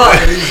 huh?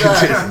 Right,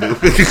 exactly.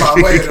 By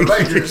way of the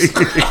Lakers.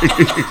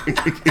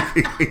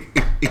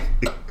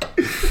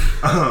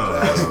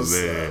 That's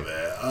what's up,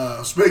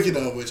 man. Speaking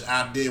of which,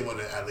 I did want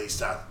to at least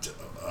talk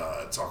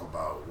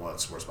about one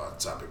sports about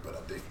topic, but I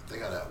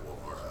think I had one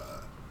more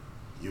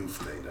youth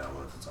thing that I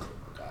wanted to talk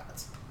about.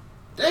 God,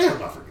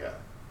 damn, I forgot.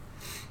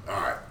 All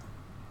right,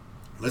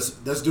 let's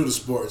do the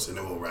sports and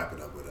then we'll wrap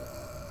it up with the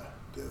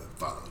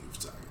final youth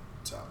topic.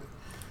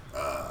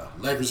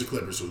 Lakers or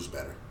Clippers, who's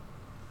better?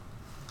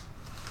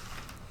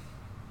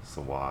 It's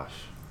a wash.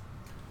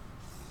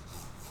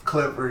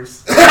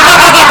 Clippers. Fucking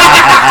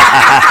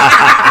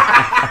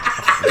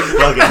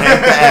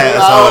hate the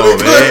asshole,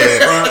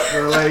 man. Fuck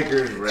the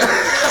Lakers, bro.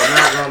 I'm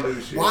not gonna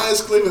lose shit. Why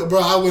is Cleveland, bro?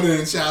 I went in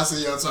the chat,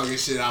 said y'all talking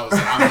shit. I'm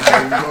not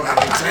even going to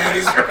entertain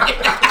this.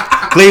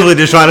 Cleveland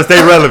just trying to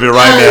stay relevant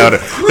right now. They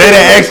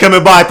the ex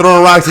coming by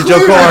throwing rocks at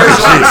your car and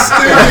shit.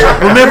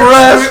 Remember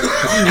us?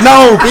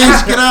 No,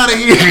 bitch, get out of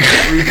here.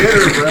 We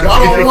bitter, bro. Y'all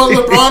don't want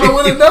LeBron to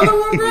win another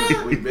one, bro?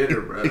 We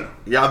bitter, bro.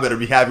 Y'all better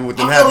be happy with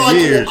them I feel happy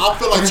years. I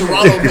feel like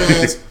Toronto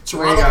fans. We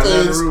ain't got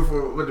nothing to root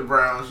for with the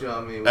Browns, you know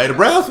what I mean? Hey, the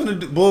Browns finna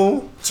do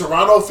boom.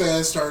 Toronto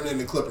fans turn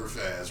into Clipper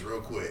fans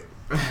real quick.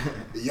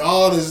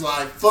 Y'all is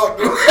like fuck.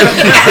 It's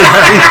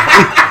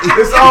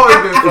always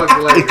been fuck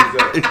the Lakers,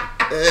 though.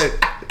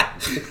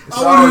 I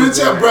went in the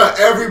chat, bro.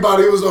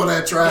 Everybody was on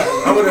that track.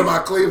 I went in my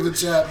Cleveland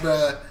chat,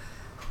 bro.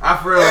 I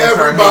feel like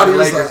Everybody the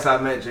was Lakers like-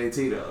 I met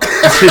JT though.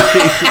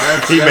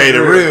 He made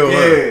it real.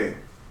 Yeah.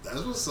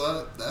 That's what's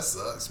up. That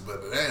sucks,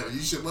 but damn, you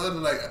should love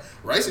the Lakers.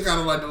 Rice kind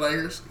of like the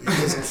Lakers.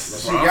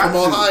 LeBron got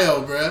from to.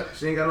 Ohio, bro.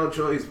 She ain't got no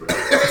choice, bro.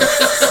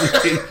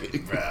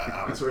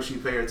 Bruh, That's where she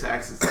pay her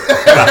taxes.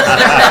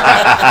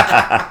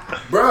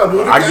 Bro,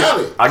 move to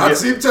Cali. I get-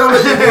 keep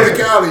telling you move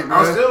to Cali, bro.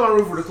 I'm still gonna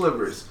root for the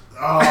Clippers.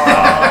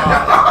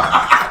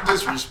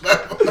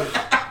 Disrespectful.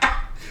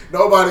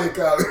 Nobody in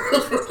Cali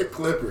roots for the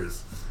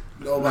Clippers.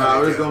 Nobody.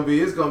 Nah, in it's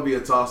Cali. gonna be a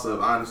toss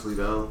up, honestly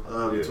though,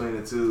 between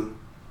the two.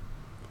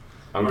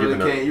 I'm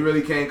You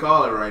really can't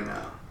call it right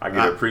now. I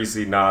get a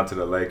pre-seed nod to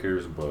the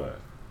Lakers, but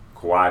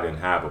Kawhi didn't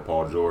have a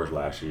Paul George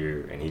last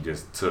year, and he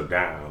just took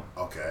down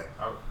Okay.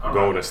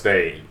 Golden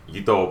State.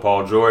 You throw a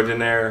Paul George in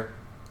there,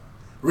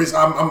 Reese,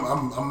 I'm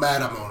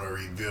mad. I'm gonna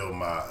reveal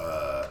my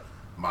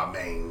my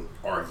main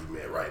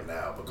argument right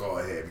now, but go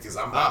ahead because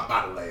I'm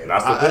about to lay it.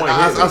 that's the point.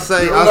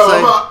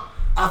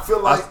 I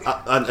feel like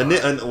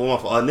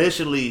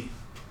Initially,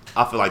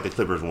 I feel like the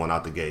Clippers won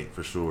out the gate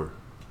for sure.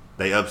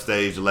 They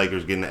upstaged the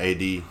Lakers getting the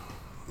AD.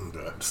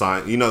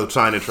 Sign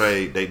to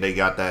trade. They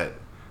got that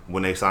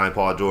when they signed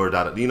Paul George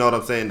out of, you know what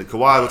I'm saying? The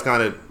Kawhi was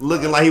kind of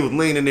looking like he was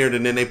leaning there,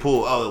 and then they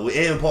pulled,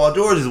 and Paul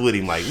George is with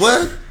him. Like,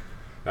 what?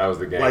 That was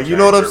the game. Like, you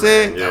know what I'm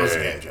saying? Man. that was a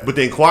game changer. But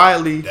then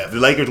quietly, Definitely.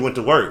 the Lakers went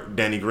to work.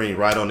 Danny Green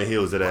right on the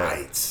heels of that.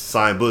 Right.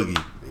 Signed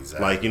Boogie.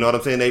 Exactly. Like, you know what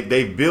I'm saying?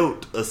 They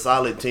built a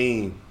solid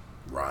team.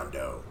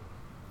 Rondo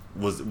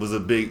Was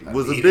a big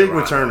needed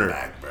Rondo returner.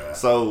 back, bruh.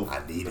 So I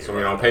needed.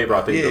 So, on paper,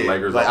 I think the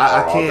Lakers like,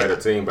 are I a can't- better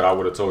team, but I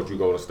would have told you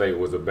Golden State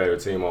was a better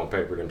team on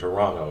paper than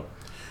Toronto.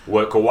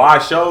 What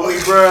Kawhi showed me,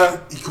 bruh.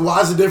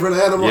 Kawhi's a different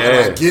animal, Yeah.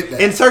 and I get that.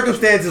 and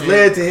circumstances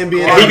led to him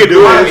being. He could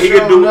do it. He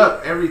could do it.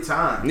 up every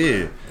time.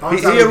 Yeah, Only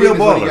he time a real did this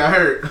when He baller. got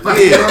hurt. Yeah,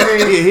 You know what I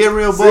mean? yeah, he a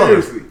real baller.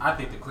 Seriously. I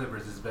think the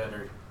Clippers is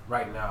better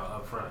right now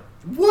up front.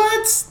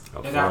 What?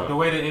 They got the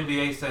way the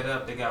NBA set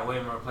up. They got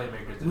way more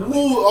playmakers than the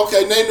Lakers. Who?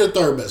 Okay, name the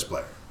third best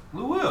player.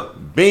 Who will?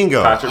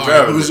 Bingo. Patrick All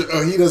right,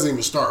 Beverley. he doesn't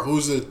even start.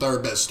 Who's the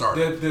third best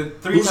starter? The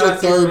three Who's the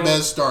times third man,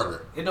 best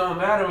starter? It don't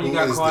matter when you Who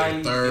got is Kawhi. the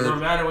It don't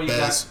matter when third you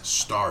got. best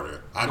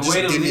starter? The Just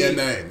way the give me a league-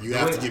 name. You the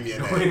have way- to give me a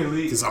the way the name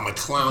league- because I'm a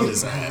clown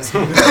his ass.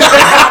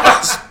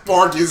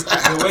 Spark his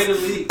ass. The way the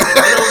league, it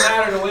don't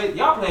matter the way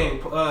y'all playing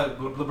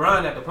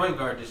LeBron at the point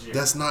guard this year.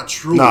 That's not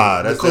true.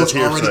 Nah, the that's coach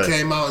already hearsay.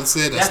 came out and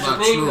said that's, the not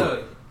thing, true.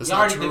 though. That's Y'all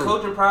not already true. the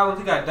coaching problems.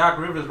 He got Doc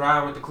Rivers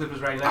riding with the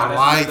Clippers right now.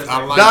 I That's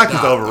like Doc is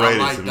Doc.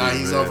 overrated I like to Doc. me,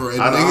 He's man.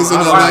 overrated. I don't- Niggas in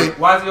I- LA.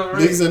 Why is he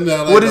overrated? Niggas in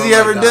LA. What has he don't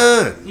ever like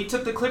Doc. done? He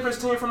took the Clippers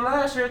team from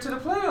last year to the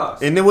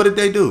playoffs. And then what did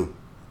they do?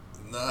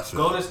 Nothing.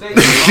 Golden State.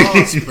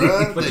 Lost,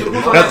 bruh. But They who's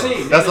on lost. that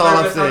team? That's all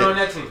I'm That's saying. on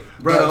that team.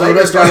 Bro, the The Lakers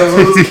best starter on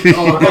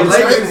Golden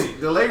State.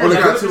 The Lakers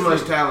got too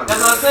much talent.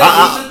 That's what I'm bro.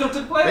 saying. He took them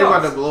to the They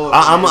about to playoffs. blow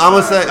up. I'm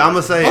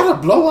gonna say. What a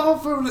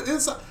blowout from the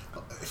inside.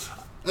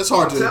 It's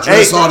hard to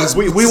address all this.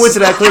 We went to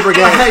that Clipper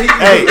game.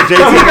 Hey, JT,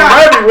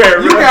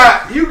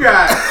 you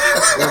got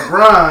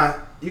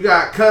LeBron, you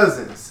got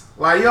Cousins.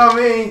 Like, you know what I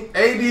mean?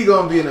 AD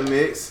gonna be in the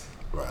mix.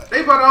 Right.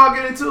 They about to all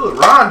get into it.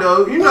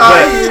 Rondo, you know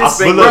how he is. I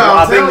think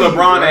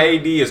LeBron and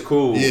AD is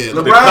cool. Yeah,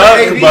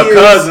 LeBron but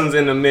Cousins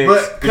in the mix.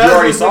 But you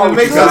already saw what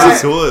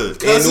Cousins was.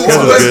 He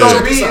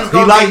already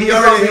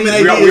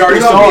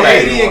saw that.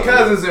 AD and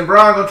Cousins and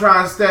Bron gonna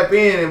try and step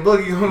in and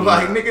Boogie gonna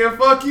like, nigga,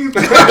 fuck you.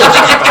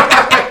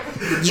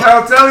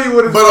 I'm telling you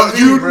what it's gonna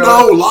be,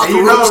 bro. Locker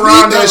rooms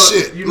need that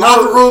shit.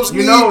 Locker rooms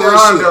need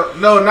that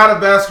shit. No, not a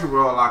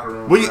basketball locker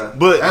room.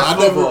 But that's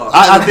football.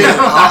 I think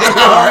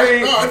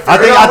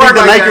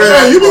the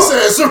Lakers. You be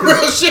saying some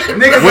real shit.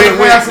 Niggas ain't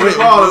passing the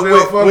ball.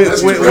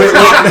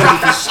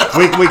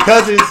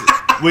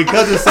 When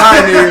Cousins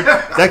signed there,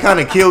 that kind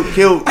of killed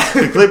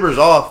the Clippers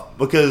off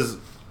because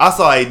I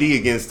saw AD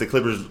against the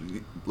Clippers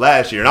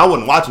last year, and I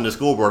wasn't watching the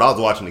scoreboard. I was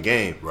watching the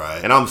game.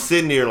 Right. And I'm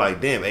sitting there like,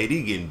 damn, AD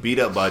getting beat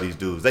up by these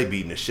dudes. They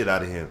beating the shit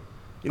out of him.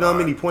 You know how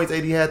many points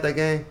AD had that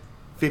game?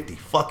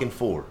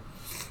 54.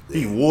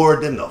 He wore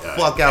them the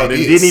fuck out. It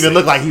didn't even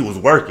look like he was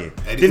working.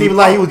 Didn't even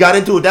like he got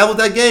into it. That was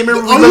that game.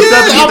 Remember we looked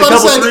up and hit a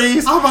couple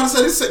threes? I was about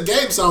to say, this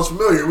game sounds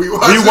familiar. We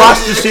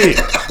watched the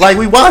shit. Like,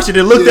 we watched it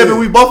and looked up and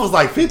we both was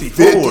like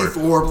 54.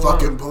 54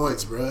 fucking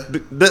points, bro.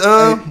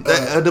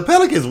 The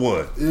Pelicans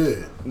won.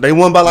 Yeah. They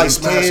won by like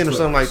 10 or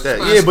something like that.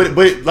 Yeah, but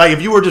like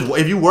if you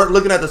weren't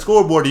looking at the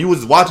scoreboard, you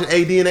was watching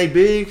AD and they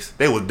bigs,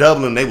 they was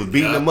doubling, they was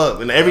beating them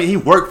up, and he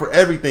worked for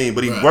everything,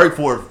 but he worked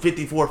for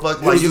 54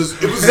 fucking. It was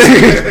the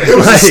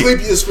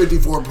sleepiest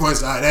 54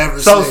 points I'd ever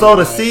seen. So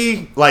to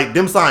see like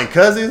them sign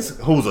Cousins,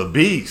 who's a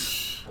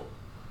beast,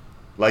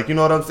 like you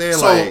know what I'm saying,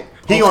 like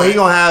he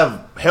gonna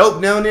have help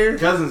down there.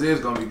 Cousins is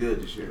gonna be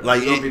good this year.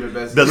 Like he's gonna be the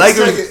best.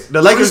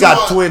 The Lakers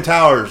got twin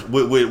towers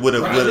with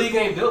the league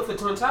ain't built for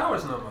twin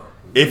towers no more.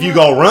 If you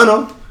go run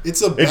them,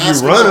 it's a if you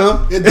run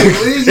them,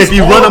 if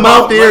you run them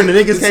out there and the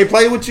niggas can't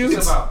play with you,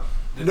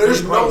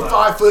 there's no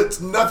 5 foot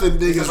nothing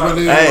niggas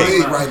running in the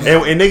league right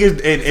now. And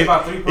niggas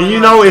and you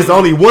know it's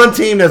only one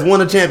team that's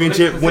won a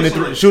championship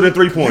shooting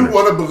 3-pointers. You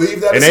want to believe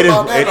that? I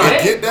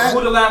get that.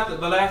 Who the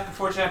last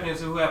 4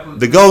 champions who have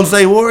the Golden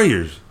State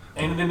Warriors.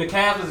 And then the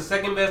Cavs was the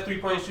second best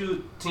 3-point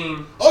shoot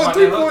team. Oh, the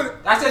 3-point.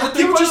 I said the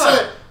 3-point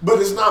line. But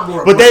it's not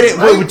more. But they didn't.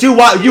 Right? But you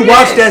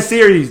watched that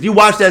series. You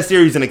watched that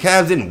series, and the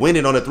Cavs didn't win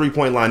it on the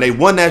 3-point line. They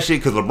won that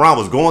shit because LeBron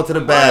was going to the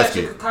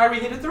basket.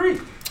 Kyrie hit a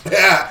 3.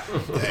 Yeah.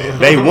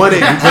 They won it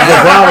because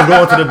LeBron was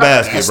going to the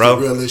basket, That's bro.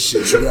 The realest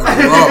shit you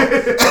ever wrote.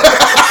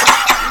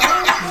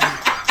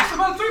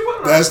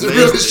 That's the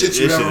realest shit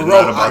you ever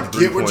wrote. I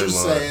get what you're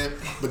saying,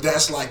 but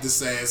that's like the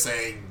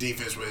saying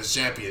defense wins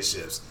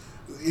championships.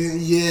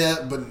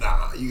 Yeah, but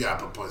nah, you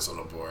gotta put points on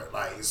the board.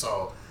 Like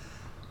so,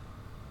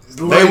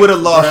 they would have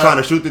lost trying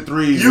to shoot the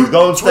threes.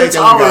 Golden State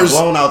got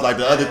blown out like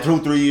the other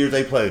 2-3 years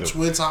they played them.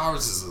 Twin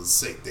towers is a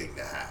sick thing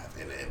to have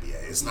in the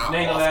NBA. It's not.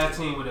 Name the last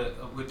team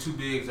with 2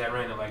 bigs that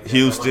ran it like that.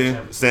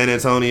 Houston, San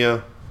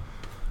Antonio.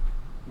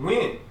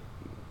 When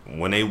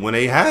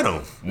they had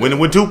them, when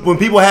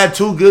people had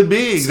 2 good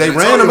bigs, they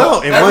ran them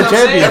out and won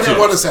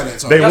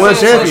championships. They won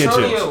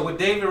championships with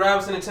David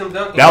Robinson and Tim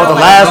Duncan. That was the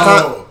last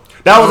time.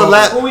 That was the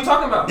last. Who are we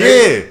talking about?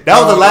 Yeah,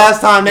 that was the last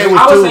time they was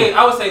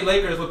I would say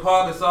Lakers with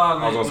Paul Gasol.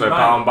 I was gonna say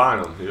Paul and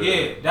Bynum.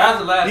 Yeah, that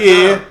was the last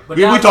time. But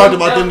we talked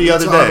about them the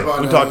other day.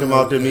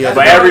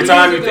 But every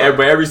time,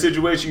 every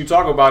situation you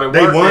talk about it,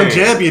 they won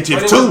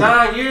championships too.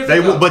 9 years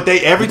ago. But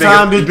every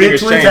time there's been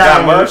twin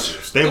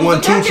towers, they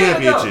won 2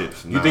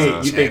 championships. You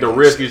think the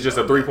risk is just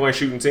a 3-point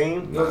shooting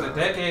team? It was a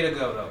decade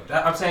ago though.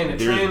 I'm saying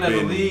the trend of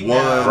the league.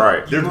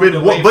 Right. There's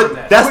been one,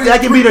 but that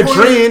can be the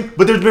trend.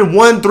 But there's been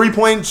one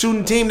 3-point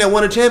shooting team that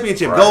won a championship.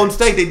 Right. Golden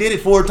State, they did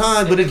it 4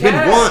 times, but it's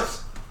been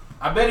once.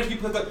 I bet if you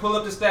pull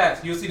up the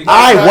stats, you'll see the.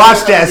 I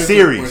watched that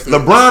series.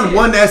 LeBron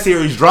won that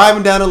series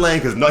driving down the lane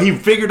because he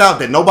figured out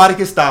that nobody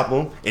could stop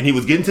him, and he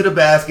was getting to the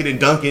basket and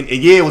dunking.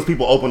 And it was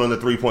people open on the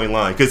 3-point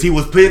line because he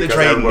was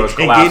penetrating and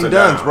getting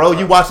dunks, bro.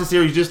 You watch the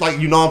series just like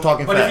I'm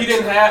talking. But if you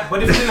didn't have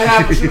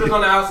the shooters on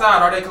the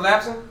outside, are they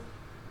collapsing?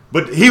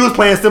 But he was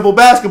playing simple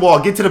basketball.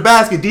 Get to the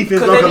basket,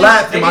 defense gonna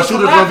collapse, and my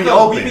shooter's gonna be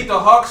open. We beat the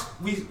Hawks.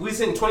 We was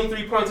hitting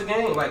 23 points a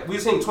game. Like we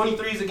was hitting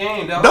 23s a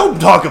game. Dog. Don't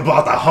talk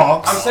about the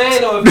Hawks. I'm saying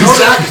though,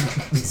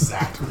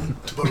 exactly.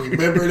 But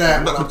remember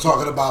that when I'm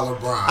talking about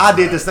LeBron. I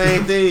did the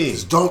same thing.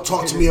 Just don't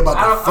talk to me about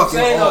the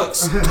fucking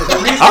Hawks.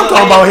 I'm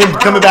talking about him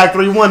coming back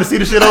 3-1 to see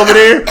the shit over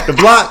there, the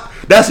block.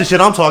 That's the shit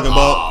I'm talking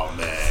about. Oh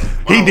man,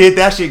 he did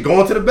that shit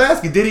going to the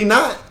basket. Did he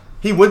not?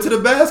 He went to the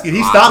basket.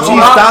 He stopped. He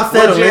stopped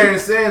settling. Jaren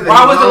says that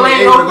why was the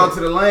lane able to go to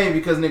the lane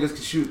because niggas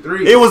could shoot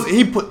 3? It was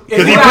he put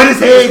his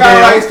head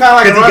down. It's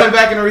kind of like running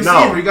back in the receiver.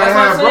 No. You gotta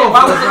have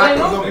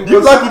both.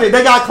 You lucky that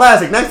they got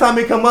classic. Next time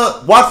they come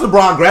up, watch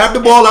LeBron grab the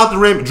ball out the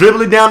rim,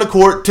 dribble it down the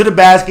court to the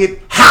basket.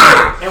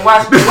 And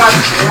watch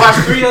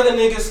 3 other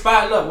niggas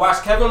spotting up.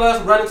 Watch Kevin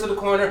Love running to the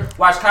corner.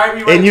 Watch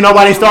Kyrie. And you know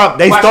why they started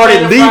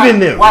leaving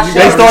them.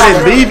 They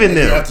started leaving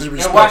them.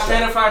 And watch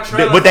Shannon Fry.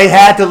 But they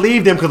had to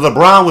leave them because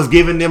LeBron was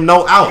giving them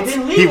no outs. They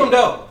didn't leave them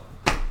though.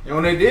 And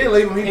when they did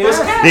leave him, he was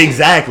passed.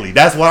 Exactly.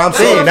 That's what I'm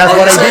saying. That's Are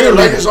why you they saying did the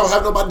leave Lakers him. don't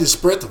have nobody to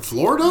spread the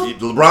floor though?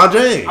 LeBron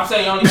James. I'm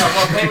saying you only have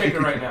one playmaker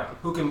right now.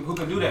 Who can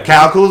do that?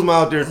 Kyle Kuzma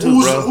out there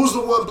too, bro. Who's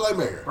the one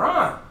playmaker?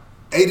 Bron.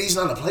 AD's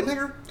not a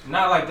playmaker?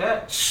 Not like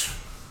that.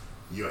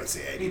 You ain't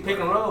say AD. He pick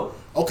and roll.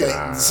 Okay,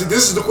 see,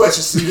 this is the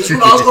question. See, this is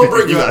what I was going to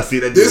bring You up. gotta see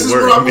that This dude is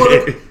what work, I'm going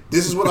man. to.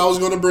 This is what I was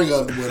going to bring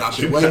up. What I've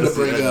been You waiting to gotta see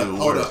bring that up. dude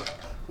Hold work. up.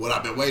 What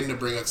I've been waiting to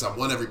bring up because I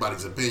want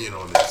everybody's opinion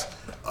on this.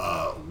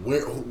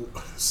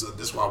 So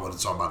this is why I want to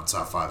talk about the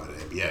top 5 in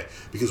the NBA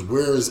because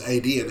where is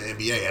AD in the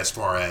NBA as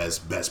far as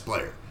best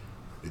player?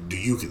 Do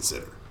you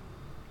consider?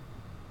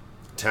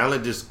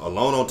 Talent, just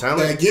alone on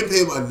talent. Man, give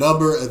him a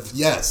number of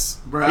yes.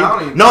 Bro, I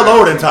don't even No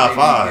lower than think top AD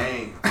 5.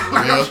 game.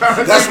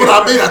 That's what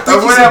I mean. I think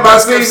When he's have the I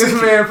best seen this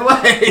FC. man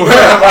play?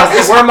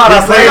 Where might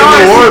I He say playing I New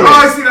always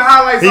Orleans. see the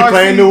highlights. He always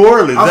playing see- New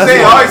Orleans. I'm That's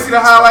saying, I why. always see the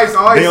highlights.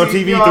 Always They on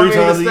see, TV you know what I 3 mean,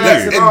 times the a stats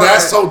year. And all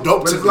that's that. so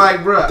dope But to it's me.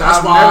 like, bro, That's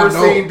I've why I never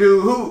know. seen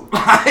dude hoop.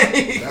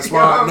 That's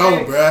why I know,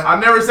 bruh. I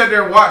never sat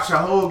there and watched a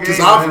whole game. Because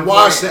of I've him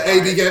watched the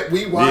playing. AD game.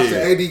 We watched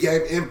Yeah. the AD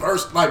game in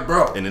person. Like,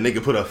 bro. And the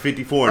nigga put up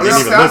 54 and Yeah,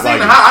 didn't even I've look seen like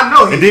the it. high- I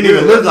know It he's didn't even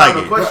good. look There's like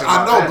no it. question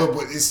I about know, that.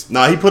 but it's.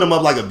 Nah, he put him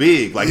up like a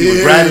big. Like he was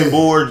Yeah. grabbing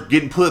boards,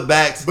 getting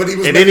putbacks. But he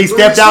was and then he making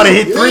stepped threes out and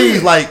too. hit threes,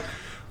 Yeah. like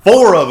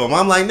 4 of them.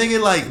 I'm like, nigga,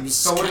 like.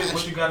 So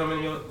what you got him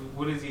in your?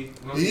 What is he?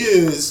 He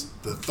is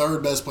the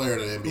 3rd best player in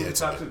the NBA. Who's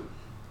the top today.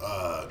 2?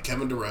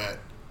 Kevin Durant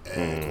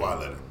and Kawhi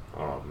Leonard.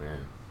 Oh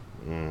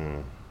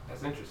man.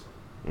 That's interesting.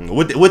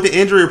 With the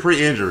injury or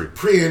pre-injury?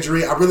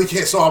 Pre-injury, I really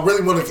can't. So I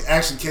really want to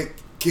actually kick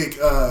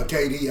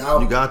KD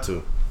out. You got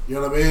to. You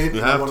know what I mean?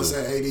 You I have want to. to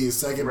say AD is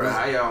second, Bro,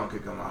 how but y'all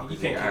kick him out? You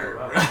can't He kick hurt,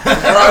 him out. Right,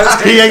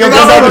 He ain't gonna and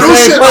come I back don't the do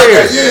same shit like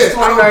player. that. Yeah, I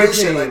don't do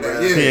shit 2019, like that. bro.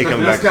 Yeah, He ain't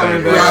coming back He's coming the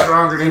same back player.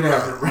 stronger than You're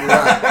ever. right. You're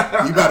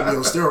right. You better be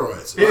on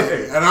steroids.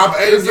 Right? And I'm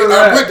It's a I'm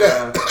wrap, with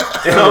that.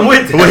 Yeah, I'm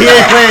with you. Well, he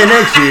ain't playing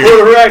next year.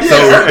 Correct. So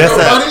Yeah, that's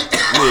that. nobody.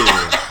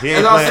 Yeah, he ain't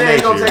As I'm playing saying, he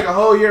next gonna year. take a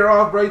whole year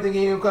off, bro. You think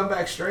he ain't gonna come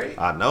back straight?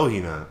 I know he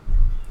not.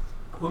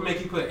 What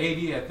make you put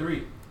AD at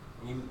 3?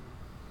 You,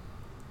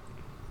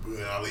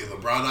 I'll leave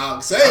LeBron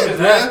out. Say it,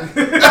 man.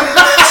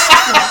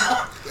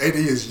 AD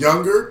is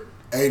younger.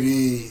 AD,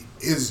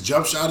 his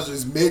jump shot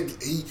is mid.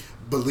 He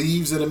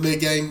believes in a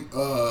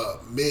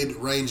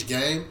mid-range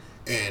game,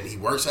 and he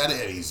works at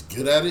it, and he's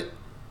good at it.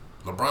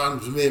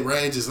 LeBron's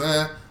mid-range is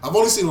I've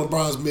only seen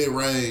LeBron's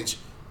mid-range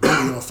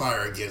really on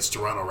fire against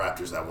Toronto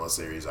Raptors that one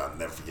series. I'll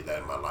never forget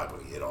that in my life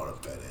when he hit all them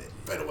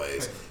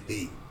fadeaways.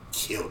 He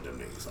killed them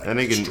niggas. Like, That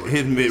nigga, destroyed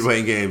his them.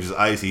 mid-range game is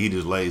icy. He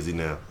just lazy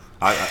now.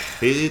 I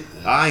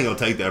ain't gonna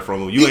take that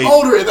from him. You He ain't.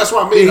 older, and that's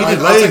what I mean. Yeah, he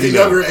just I'll take a lazy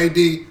now. younger AD.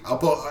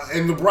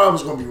 And LeBron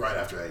was going to be right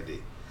after AD.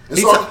 And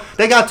He so,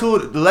 they got the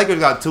Lakers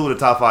got 2 of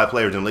the top 5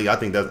 players in the league. I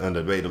think that's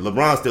undebated.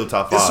 LeBron's still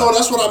top 5. and so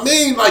that's what I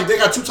mean. Like, they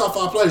got 2 top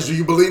 5 players. Do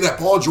you believe that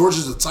Paul George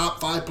is a top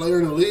 5 player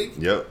in the league?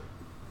 Yep.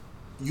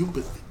 You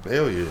believe.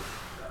 Hell yeah.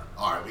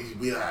 All right,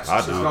 we'll hash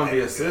I that do. It's out gonna be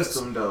a later.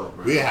 system, though,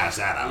 bro. We'll hash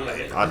that out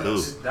later. I do.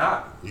 just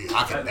die.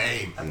 I can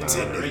name I 10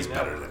 think niggas right now.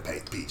 better than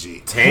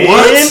PG. 10?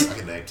 What? I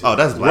can name 10. Oh,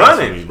 that's Running.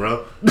 blasphemy,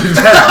 bro. That's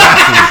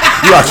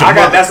blasphemy. You out your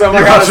mind. That's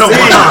something I You out gotta your see.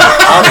 mind. I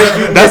don't think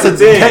you That's get a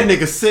to 10. that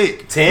nigga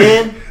sick.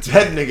 10?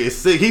 That nigga is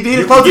sick. He did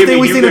You the closest can thing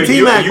we give seen me- in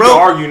you- T-Mac, you bro. can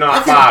argue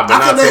not 5, but I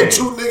can not name 10.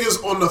 2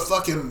 niggas on the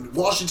fucking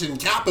Washington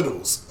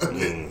Capitals. Why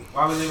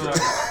we leaving out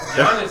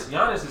Giannis is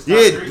top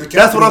Yeah, 3.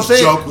 that's what I'm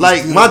saying. Joke was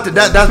Like good.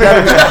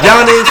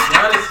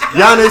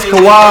 Giannis,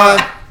 Kawhi,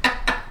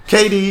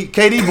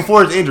 KD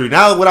before his injury.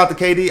 Now without the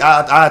KD,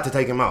 I had to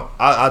take him out.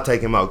 I'll take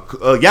him out.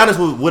 Giannis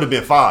would have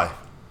been 5.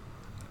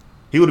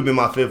 He would have been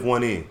my 5th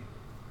one in.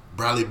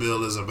 Bradley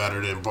Beal isn't better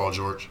than Paul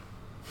George.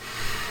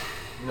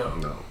 No.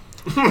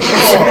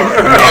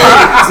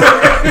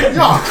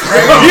 Y'all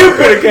crazy. You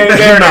could have came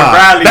there and Nah,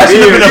 Bradley that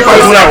should have been the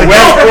first one.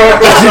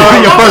 That should have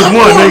been your first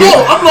one, nigga.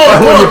 I'm going That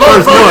was your low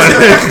first one.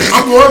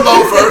 I'm going low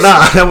first.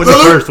 Nah, that was the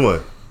Lillard? first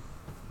one.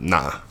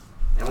 Nah.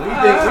 And what you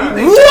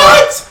think?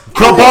 What?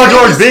 Paul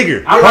George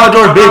bigger. Paul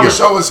George bigger.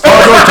 Show us.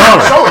 Paul George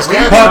taller. Show us.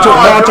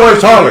 Paul George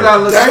taller.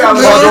 Dame Paul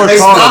Lillard George is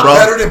taller, not bro.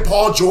 better than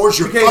Paul George.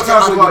 You're can't fucking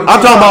talk out of about- your-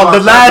 I'm talking about the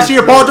last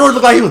year. Paul George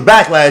looked like he was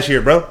back last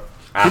year, bro.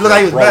 He looked like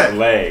he was back. Broken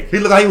leg. He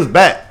looked like he was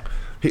back.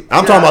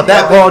 I'm talking about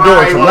that Paul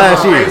George from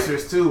last year.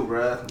 Pacers too,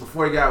 bro.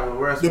 Before he got with The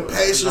Westbrook.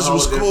 Pacers It's a whole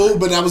was different- cool,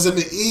 but that was in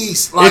the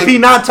East. If he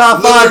not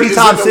top 5, Lillard he is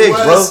top in the 6,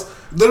 bro. West.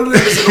 Lillard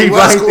is in He the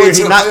West right going there. to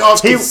He the not-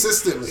 playoffs he-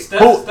 consistently.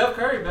 Steph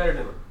Curry better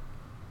than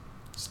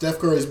Steph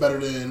Curry is better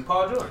than,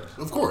 Paul George.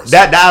 of course.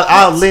 That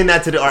I'll lend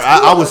that to the.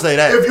 I would say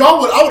that. If y'all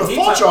would, I would have He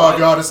fought top y'all if five.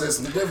 y'all would have said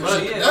some different Well,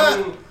 shit. yeah, Nah. I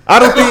mean, I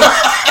don't think.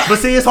 But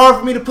see, it's hard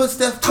for me to put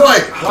Steph. Clay.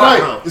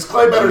 Wow. Is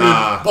Clay better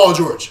Nah. than Paul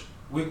George?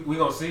 we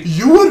gonna see.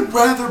 You would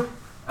rather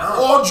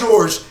Paul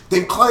George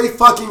than Clay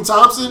fucking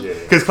Thompson?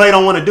 Because Clay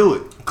don't want to do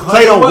it.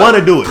 Clay don't what? want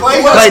to do it.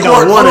 Clay Clay has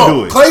scored. don't want to hold do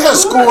on. it. Clay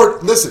has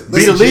scored. Listen. Be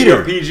the listen.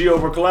 leader. PG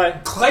over Clay.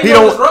 Clay He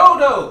on don't- his road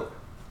though.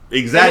 And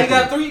he Exactly.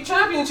 got 3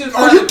 championships.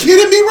 Are you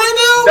kidding me right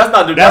now? That's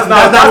not the That's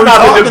that's not what not we the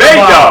talking debate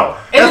about.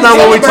 though. That's not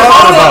what we But talking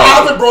hold on, I about.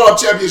 haven't brought up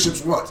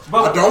championships once.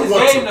 But I don't his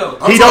want game, to. though.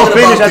 I'm He don't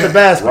talking finish about at the game.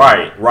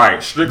 basket.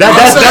 Right. Strictly.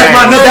 That's saying,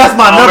 my Clay-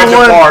 number I'm at the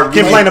one part.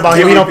 complaint about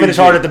him. He don't finish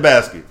PG. hard at the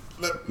basket.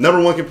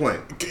 Number one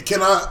complaint.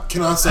 Can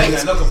I say ain't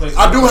this? got no complaints.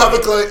 I do have a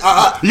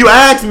complaint. You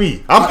asked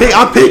me.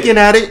 I'm picking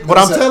at it, but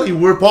I'm What's that? telling you,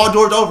 we're Paul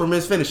George over him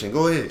is finishing.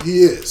 Go ahead.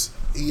 He is.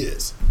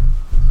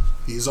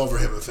 He's over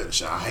him in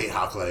finishing. I hate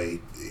how Clay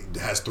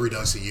has 3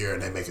 dunks a year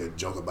and they make a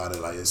joke about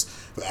it like this.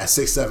 But at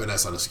 6'7",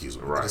 that's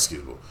unexcusable. Right.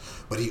 Inexcusable.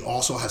 But he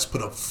also has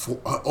put up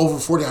over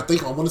 40. I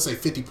think I want to say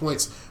 50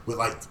 points with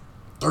like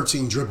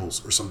 13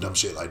 dribbles or some dumb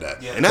shit like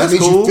that. Yeah. And that that's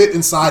means cool. you fit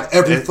inside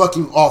every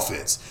fucking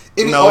offense.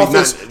 Any No, he's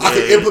offense not- I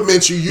can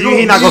implement you.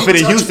 He's not gonna fit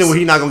in touches. Houston where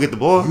he's not gonna get the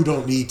ball. You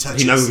don't need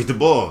touches. He's not gonna get the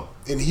ball.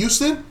 In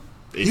Houston,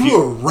 If you you-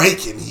 were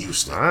raking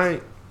Houston. All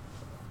right.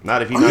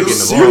 Not if he's Are not you getting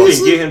the serious? ball. You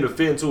can get him to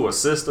fit into a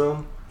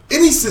system,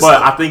 Any system.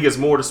 but I think it's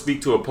more to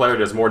speak to a player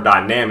that's more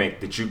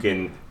dynamic that you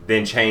can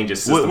then change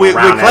his system With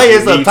around. Clay, as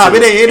it's you up need top. to,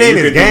 It ain't and you his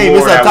can do game. more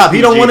It's of up that top. with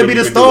He don't PG want to than be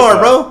you the can do with star,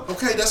 Clay. bro.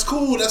 Okay, that's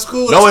cool. That's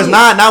cool. No, that's it's cool.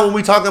 not. Not when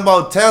we talking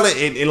about talent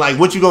and like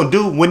what you gonna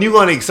do when you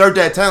gonna exert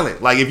that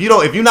talent. Like if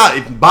you're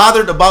not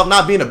bothered about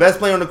not being the best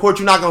player on the court,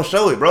 you're not gonna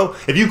show it, bro.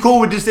 If you cool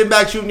with just sitting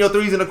back shooting your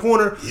threes in the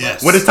corner,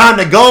 Yes. when it's time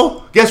to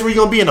go, guess where you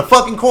gonna be in the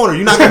fucking corner.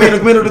 You're not gonna be in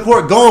the middle of the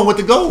court going with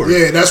the goer.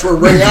 Yeah, that's where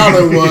Ray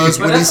Allen was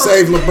when he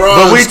saved But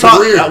LeBron's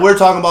career. we're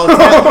talking about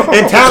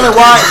and talent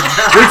wise.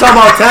 We talking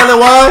about talent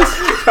wise.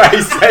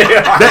 He said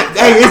it.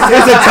 Hey,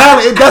 it's a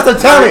talent. That's a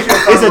talent.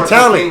 It's a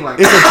talent.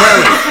 It's a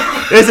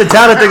talent. It's a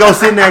talent to go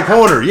sit in that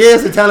corner. Yeah,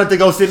 it's a talent to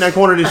go sit in that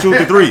corner and shoot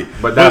the three.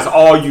 But that's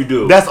all you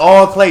do. That's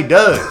all Clay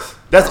does.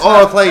 That's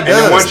all Clay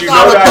then once does. you It's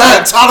not know a that-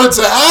 bad talent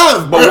to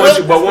have, But bro. once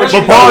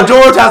you But know- Paul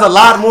George has a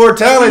lot more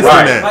talent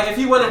Right. than that. Like if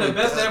he one of the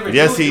best to ever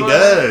Yes, do it, he you know,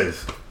 does.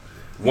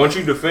 Once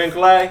you defend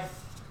Clay,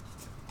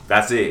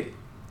 that's it.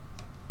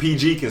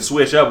 PG can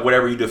switch up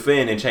whatever you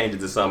defend and change it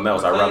to something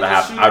else. But Clay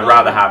just shoot I'd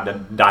rather over. have the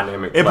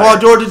dynamic. And player. Paul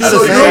George to do So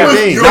the you're same with-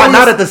 thing. you're Not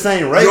with- at the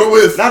same rate. you're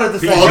with Not at the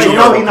same Paul rate. You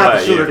George. know he's not the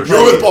Yeah, shooter. for to sure.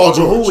 play You're with Paul But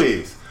who George.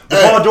 is?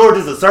 Hey. Paul George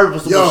is a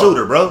serviceable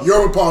shooter, bro.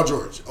 You're with Paul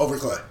George over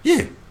Clay.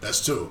 Yeah. That's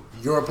 2.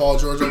 You're with Paul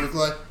George over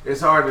Clay.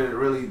 It's hard to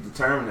really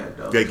determine that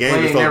though. That game Clay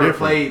is ain't so never different.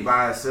 played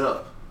by himself.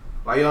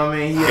 Like you know what I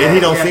mean? And he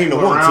don't had seem to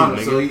people want to, around him,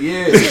 nigga. So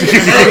yeah.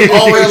 He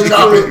always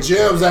dropping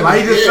gems.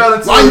 Like he just fell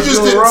into Why you his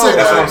just new didn't role. say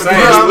That's what I'm that? saying.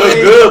 You know He what I looked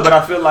mean? good, but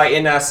I feel like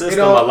in that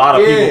system, a lot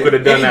of people could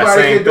have done that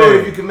Anybody same can do it thing.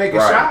 if you can make a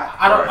Right. shot.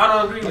 I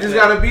don't agree You with just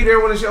that. gotta be there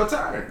when it's your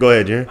turn. Go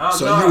ahead, Jaren. I don't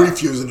So know. you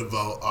refusing to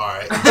vote? All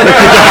right.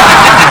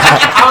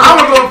 I'm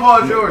gonna go with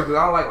Paul George because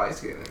I don't like light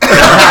skin.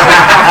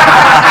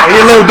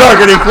 He's a little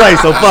darker than Clay,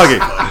 so fuck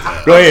it.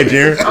 Go ahead,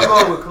 Jaren. I'm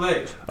going with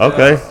Clay.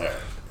 Okay.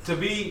 To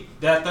be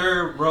that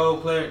third role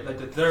player, like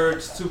the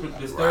third star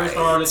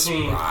on the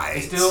team, right.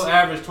 and still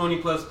average 20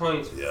 plus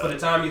points for the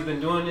time he's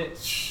been doing it.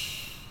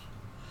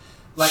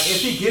 Like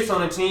if he gets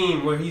on a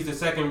team where he's the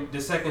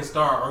second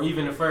star or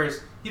even the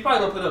first, he's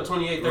probably gonna put up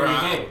 28, 30 a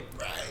game.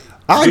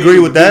 I agree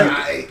with that.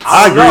 Right.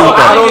 I agree with I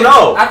that. don't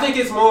know. I think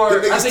it's more. The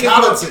nigga's I think it's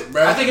talented,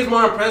 more. bruh. I think it's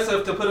more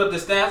impressive to put up the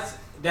stats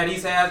that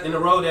he's has in the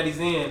role that he's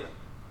in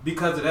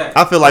because of that.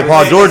 I feel like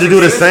Paul George would do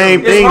the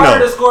same thing,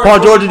 though. Paul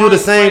George would do the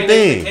same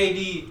thing.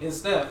 KD and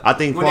Steph. I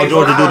think When Paul they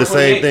George would do the score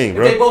same 28. thing, If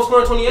bro. they both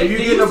score 28, If you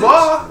the get the usage.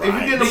 ball, if you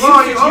get The the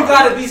ball, usage, you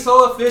gotta be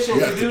so efficient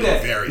You to have do be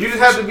that. very You just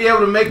have to be able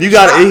to make. You the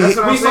gotta- shot. That's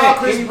what We I'm saw saying.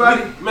 Chris.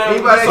 Anybody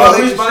we that saw can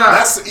Chris make the Bosh. shot.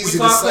 That's We easy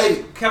saw to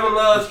say. Kevin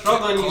Love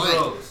struggling in these Clay.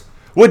 roles.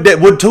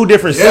 With two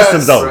different Yes,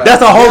 systems, though. right.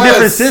 That's a whole Yes.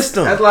 different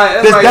system. That's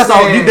like That's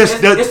all. saying-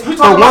 We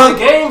talking about the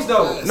games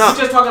though. No. We're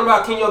just talking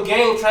about can your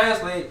game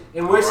translate,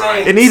 and we're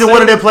saying And neither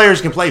one of them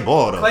players can play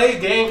ball, though. Clay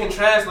game can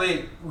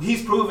translate.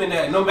 He's proven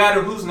that no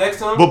matter who's next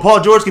to him. But Paul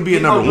George can be a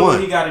he's gonna number do what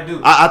one. he gotta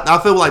do. I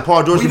feel like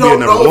Paul George We can be a don't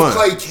number know one. if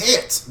Clay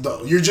can't,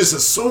 though. You're just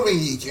assuming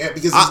he can't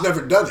because he's never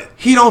done it.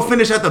 He don't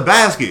finish at the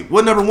basket.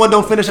 What number one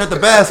don't finish at the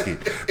basket?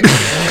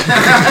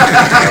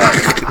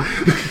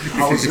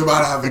 I was about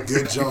to have a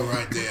good joke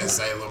right there and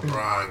say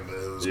LeBron, but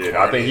it was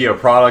Yeah, I think he a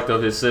product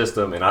of his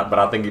system, but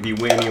I think if he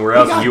went anywhere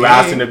else got and you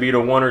asked game. him to be the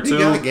one or He two,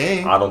 got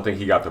game. I don't think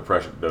he got the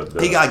pressure.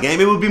 He got game.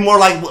 It would be more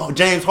like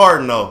James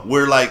Harden, though,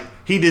 where like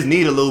he just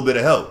need a little bit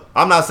of help.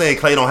 I'm not saying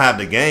Clay don't have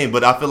the game,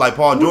 but I feel like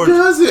Paul Who George.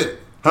 does it?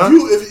 Huh?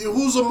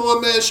 Who's a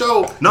one-man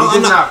show? No, He I'm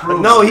did not. not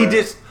prove No, it, he bro.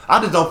 just. I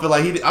just don't feel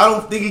like he. I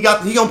don't think he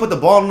got. He gonna put the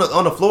ball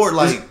on the floor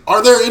like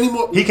Are there any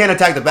more? he can't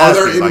attack the Are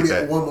there basket any like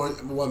that.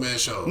 one-man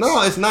shows?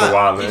 No, it's not.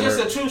 Kawhi He's Leonard.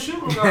 just a true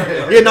shooting guard.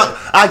 though. Yeah,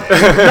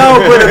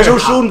 no, but a true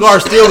shooting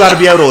guard still got to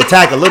be able to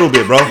attack a little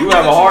bit, bro. You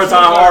have a hard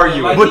time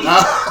arguing.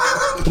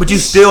 Like, But you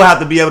still have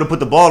to be able to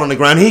put the ball on the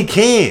ground. He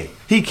can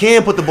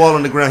put the ball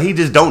on the ground. He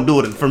just don't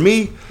do it. For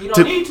me, you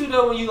don't need to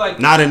though when you like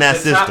not in that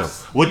the system. tops.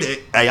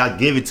 Hey, I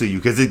give it to you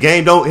because his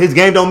game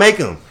don't make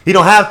him. He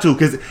don't have to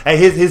because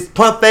his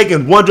pump fake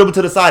and one dribble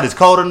to the side is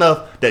cold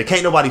enough that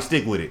can't nobody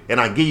stick with it. And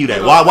I give you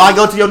that. Why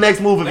go to your next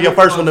move if Let your me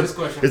first pose one this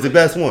question, is the please.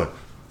 best one?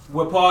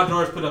 Would Paul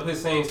George put up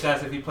his same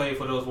stats if he played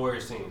for those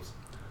Warriors teams?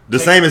 The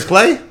same as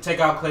Clay? Take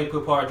out Clay,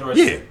 put Paul George.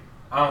 Yeah.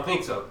 I don't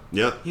think so.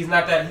 Yep. He's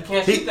not that. He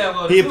can't He- shoot that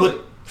well. he To do put-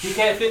 it. He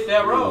can't fit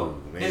that role.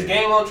 man. His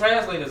game won't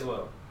translate as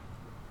well.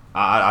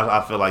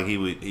 I feel like he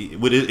would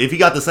if he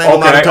got the same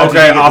amount of touches.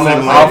 Okay,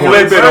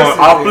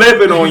 I'll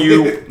flip it on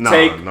you.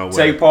 No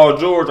take Paul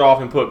George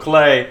off and put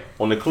Clay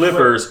on the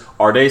Clippers.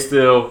 Are they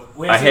still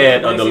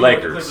ahead of the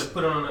Lakers?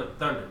 Put it on the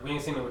Thunder. We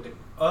ain't seen it with the.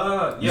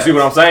 You see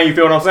what I'm saying? You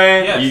feel what I'm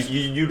saying? Yes.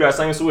 You that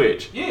same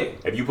switch. Yeah.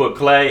 If you put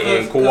Clay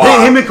and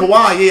Kawhi. Him and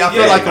Kawhi, I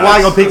feel like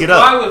Kawhi gonna pick it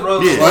up. Kawhi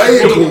was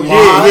Clay and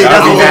Kawhi.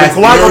 That's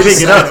what Kawhi gonna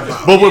pick it up.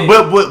 But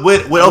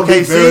with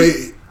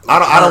OKC.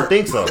 I don't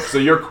think so. So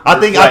you're. I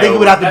think he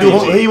would have to do.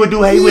 He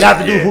would have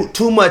to do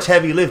too much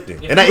heavy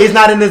lifting, and it's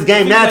not in this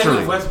game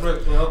naturally.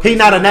 He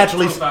not a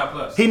naturally.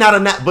 He not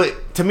a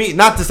but to me,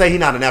 not to say he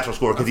not a natural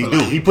scorer because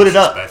he put it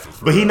up,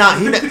 but he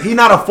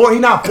not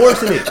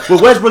forcing it.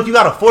 With Westbrook, you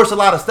got to force a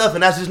lot of stuff,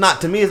 and that's just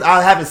not to me.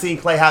 I haven't seen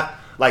Clay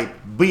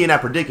be in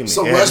that predicament.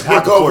 So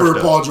Westbrook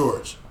over Paul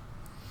George.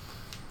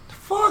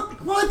 Fuck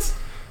what?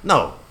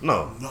 No.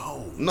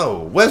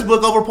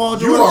 Westbrook over Paul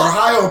George? You are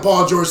high on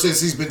Paul George since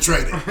he's been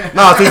traded.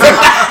 No, since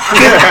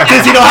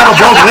he don't have a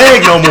broke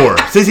leg no more.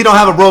 Since he don't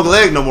have a broke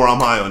leg no more, I'm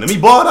high on him. He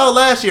balled out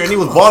last year, and he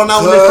was balling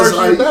out with his first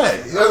year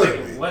back.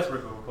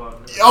 Westbrook over Paul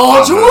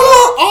George.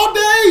 All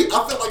day.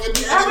 I feel like a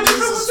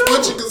nigga is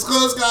switching because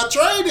Cuz got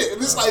traded.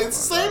 And it's like, it's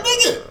the same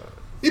nigga.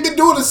 He been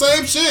doing the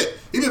same shit.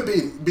 He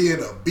been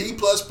being a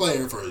B-plus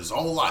player for his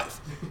whole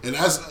life. And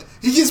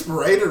he gets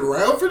paraded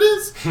around for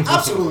this?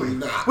 Absolutely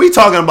not. We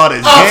talking about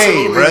his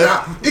game, bro.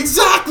 Not.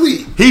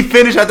 Exactly. He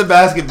finished at the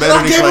basket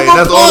better than Clay.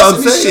 That's all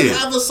I'm saying. He should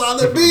have a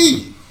solid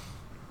B.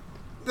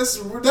 That's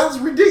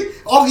ridiculous.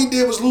 All he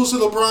did was lose to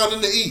LeBron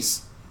in the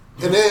East.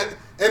 And then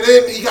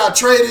he got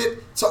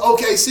traded to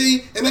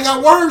OKC, and it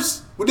got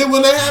worse. Then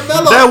when they had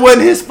Melo. That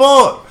wasn't his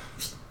fault.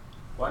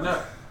 Why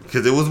not?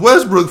 Because it was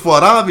Westbrook's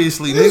fault,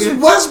 obviously, It's nigga.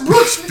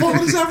 Westbrook's fault.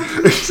 He's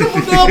averaging a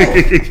triple-double.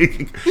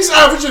 He's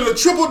averaging a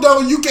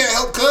triple-double. You can't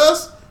help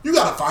Cuz. You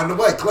got to find a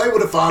way. Clay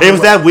would have found a way. It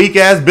was that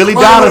weak-ass Billy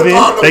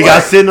Donovan. They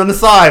got sitting on the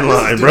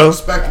sideline, bro.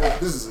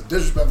 This is a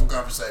disrespectful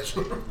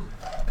conversation.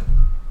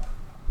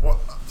 What?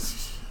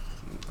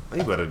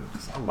 You better...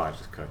 Somebody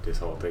just cut this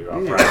whole thing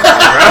off.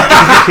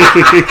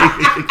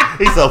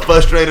 He's so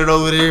frustrated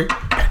over there.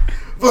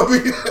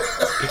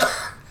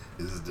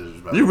 This is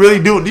disrespectful. You really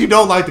do. You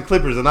don't like the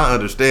Clippers, and I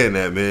understand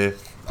that, man.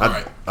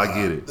 I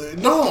get it.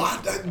 No,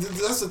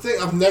 that's the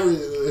thing. I've never,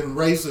 and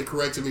Race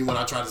corrected me when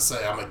I tried to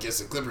say I'm against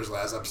the Clippers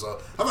last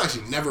episode. I've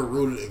actually never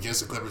rooted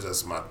against the Clippers.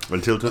 That's my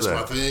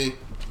thing.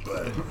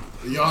 But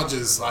y'all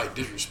just like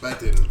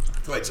disrespecting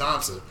Klay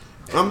Thompson.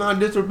 I'm not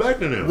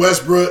disrespecting him.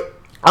 Westbrook.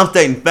 I'm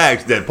stating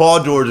facts that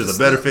Paul George is a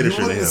better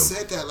finisher than him. You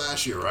said that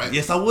last year, right?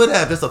 Yes, I would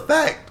have. That's a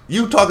fact.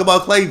 You talk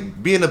about Clay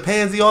being a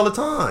pansy all the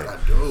time. I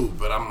do,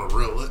 but I'm a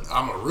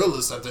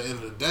realist at the end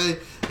of the day,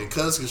 and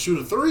Cuz can shoot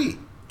a three.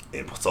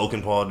 And so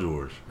can Paul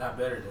George. Not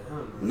better than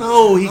him.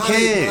 No, he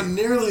can't. Not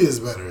nearly as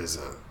better as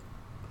him.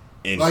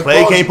 And like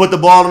Clay can't put the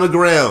ball on the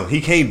ground.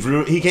 He can't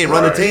run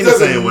the team the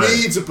same way. He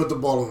doesn't need to put the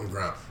ball on the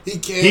ground. He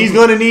can't. He's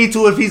going to need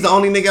to if he's the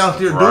only nigga out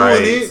there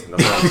doing it.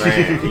 That's what I'm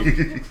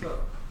saying.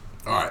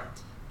 All right.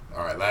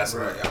 Last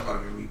Right, y'all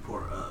fucking me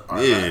pour up.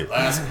 Yeah.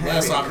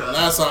 Last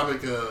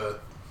topic.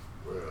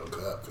 World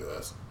Cup,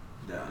 cuz.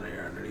 Down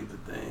there underneath the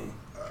thing.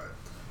 All right.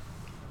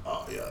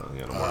 Oh yeah.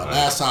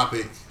 Last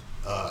topic.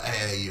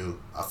 AAU.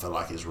 I feel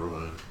like it's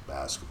ruining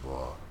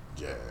basketball.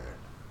 Jaren,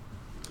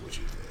 what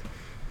you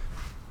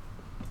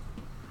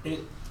think?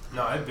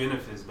 It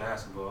benefits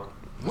basketball.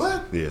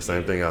 What? Yeah,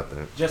 same thing out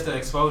there. Just the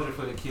exposure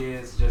for the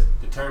kids, just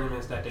the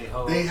tournaments that they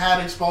hold. They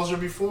had exposure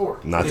before.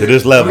 Not to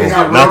this level.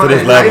 Not to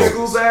this level. High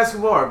school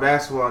basketball or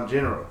basketball in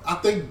general? I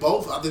think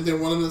both. I think they're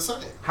one and the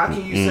same. How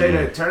can you say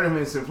that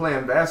tournaments and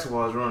playing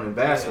basketball is ruining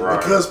basketball?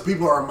 Because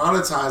people are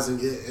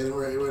monetizing it. And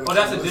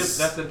that's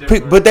the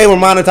difference. But they were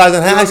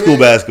monetizing high school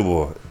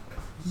basketball.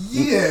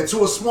 Yeah,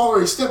 to a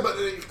smaller extent. But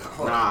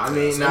not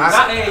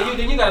AAU.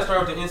 Then you got to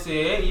start with the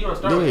NCAA. You don't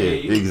start with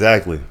AAU.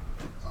 Exactly.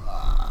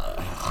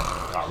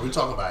 We're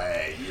talking about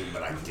AAU,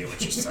 but I get what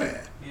you're saying.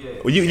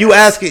 Yeah. Well, you're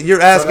asking the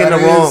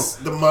wrong.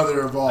 The mother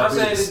of all. I'm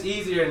saying it's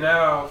easier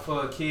now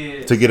for a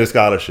kid to get a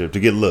scholarship, to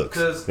get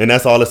looks, and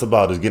that's all it's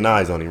about is getting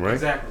eyes on him, right?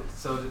 Exactly.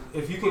 So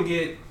if you can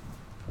get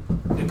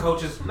the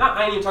coaches,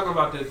 I ain't even talking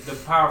about the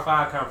Power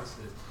 5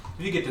 conferences.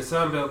 If you get the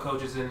Sun Belt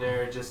coaches in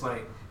there, just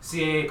like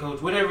CAA coach,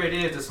 whatever it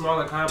is, the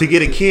smaller conferences. To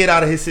get a kid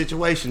out of his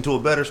situation to a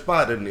better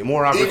spot and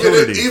more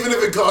opportunities. Even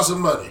if it costs him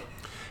money.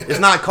 It's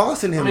not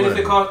costing him money. If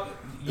it costs...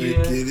 Yeah,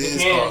 it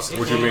is costing.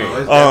 What you mean?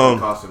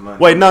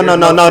 Wait, no.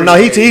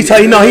 He's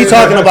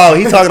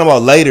talking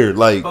about later,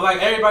 like. But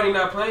like everybody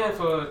not playing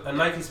for a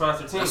Nike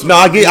sponsored team. No,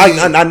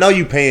 I know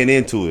you paying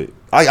into it.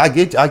 I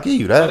get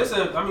you that.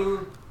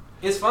 Listen,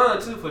 it's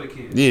fun too for the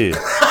kids. Yeah.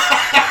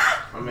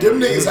 Them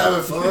niggas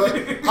having fun.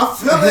 I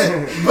feel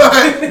it,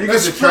 but you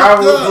get to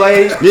travel,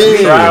 play,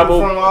 play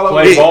ball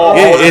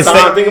all the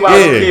time. Think about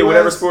it, kid.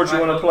 Whatever sport you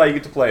want to play, you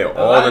get to play it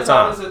all the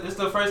time. It's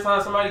the first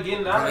time somebody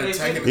getting out of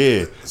it.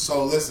 Yeah.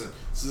 So listen.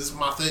 So this is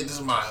my thing. This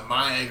is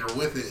my anger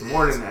with it.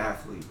 More than an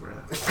athlete, bro.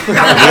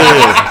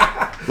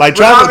 Yeah. Like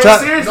travel.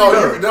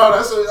 No,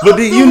 that's. But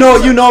you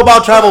know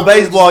about travel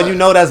baseball. You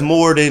know that's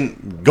more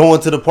than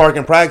going to the park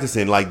and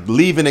practicing, like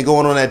leaving and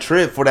going on that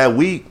trip for that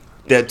week,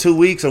 that 2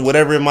 weeks or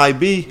whatever it might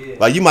be. Yeah.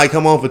 Like you might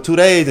come home for 2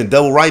 days and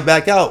double right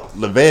back out.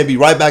 The van be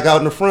right back out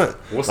in the front.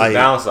 What's like, the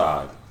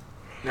downside?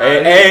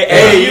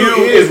 AAU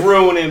is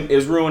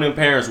ruining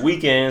parents'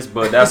 weekends,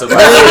 but that's a well,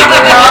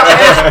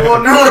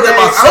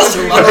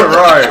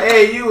 right.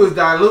 AAU is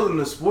diluting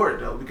the sport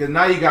though, because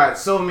now you got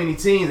so many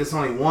teams. It's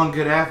only one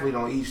good athlete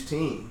on each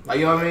team. Like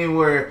you know what I mean?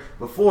 Where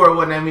before it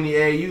wasn't that many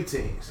AAU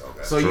teams.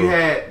 Okay. So you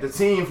had the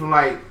team from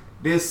like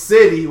this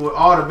city with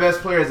all the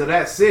best players of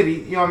that city.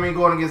 You know what I mean?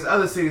 Going against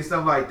other cities,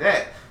 stuff like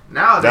that.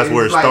 Nowadays, that's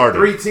where it like started.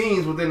 3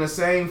 teams within the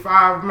same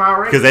 5-mile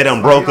radius. Because they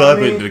done broke up,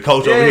 and the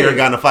coach over here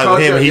got in a fight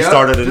with him, and he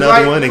started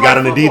another one and got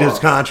an Adidas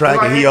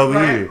contract, and he over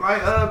here.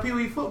 Like Pee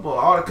Wee football.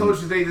 All the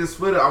coaches, they just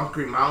split up. I'm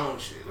creating my own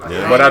shit. Like,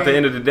 but at the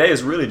end of the day,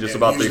 it's really just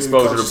about the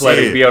exposure to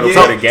play to be able to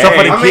play the game. So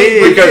for the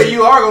kids, because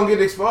you are going to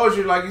get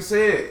exposure, like you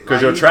said.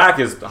 Because your track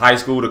is high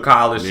school to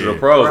college to the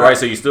pros, right?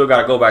 So you still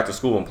got to go back to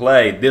school and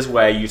play. This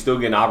way, you still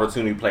get an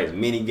opportunity to play as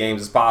many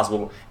games as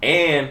possible,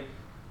 and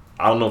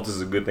I don't know if this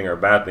is a good thing or a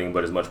bad thing,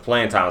 but as much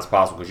playing time as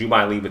possible, because you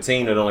might leave a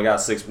team that only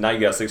got 6. Now you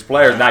got 6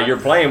 players. Now you're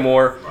playing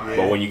more,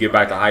 but when you get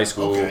back to high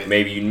school,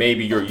 maybe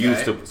you're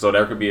used to. So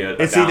there could be a.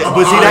 That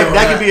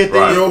could be a thing.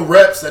 Right. Your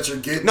reps that you're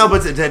getting. No,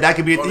 but that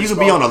could be. You could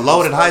be on a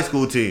loaded high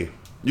school team.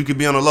 You could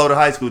be on a loaded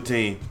high school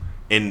team,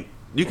 and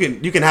you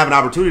can have an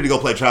opportunity to go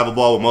play travel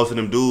ball with most of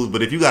them dudes.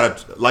 But if you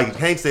got a, like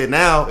Hank said,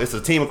 now it's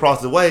a team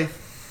across the way,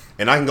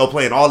 and I can go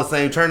play in all the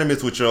same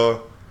tournaments with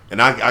y'all.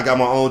 And I got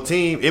my own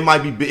team. It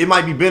might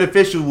be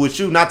beneficial with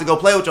you not to go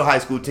play with your high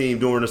school team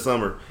during the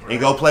summer and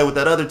go play with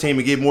that other team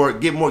and get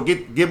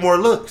more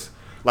looks.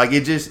 Like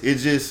it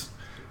just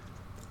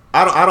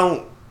I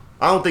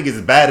don't think it's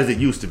as bad as it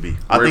used to be.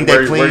 I think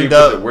they cleaned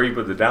up. Where you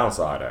put the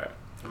downside at?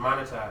 The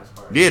monetized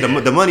part. Yeah,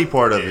 the money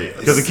part of it,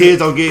 because the kids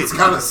don't get. It's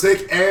kind of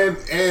sick,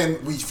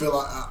 and we feel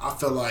like I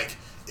feel like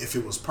if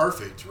it was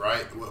perfect,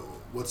 right?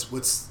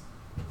 What's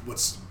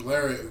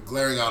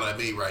glaring out at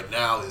me right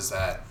now is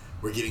that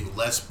we're getting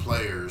less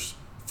players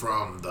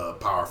from the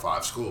Power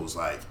 5 schools.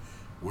 Like,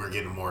 we're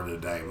getting more of the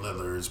Dame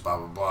Lillards, blah,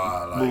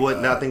 blah, blah.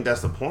 Like, I think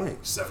that's the point.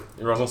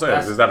 You know what I'm saying?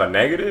 Is that a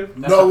negative?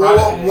 No,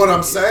 what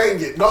I'm saying,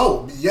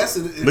 yes,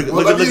 it is.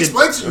 Let me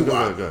explain to you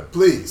why,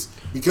 please.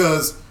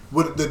 Because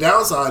what the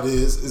downside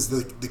is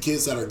the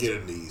kids that are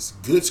getting these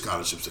good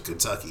scholarships at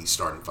Kentucky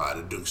starting 5,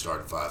 the Duke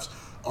starting 5s,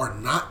 are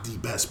not the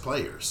best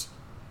players.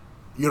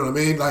 You know what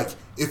I mean? Like,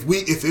 if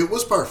it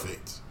was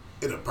perfect,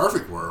 in a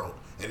perfect world,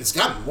 and it's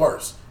gotten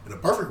worse, in a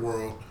perfect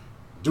world,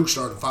 Duke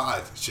starting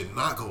 5 should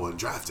not go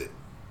undrafted.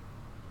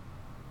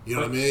 You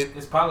know what I mean?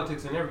 It's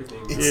politics and everything.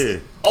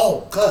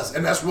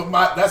 And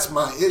that's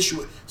my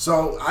issue.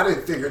 So I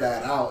didn't figure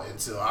that out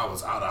until I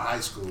was out of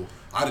high school.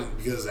 I didn't,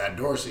 because at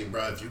Dorsey,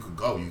 bro, if you could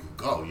go, you could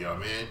go. You know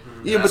what I mean?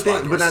 Yeah, but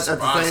at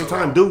the same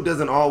time, Duke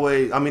doesn't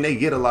always. I mean, they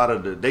get a lot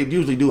of they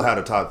usually do have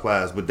a top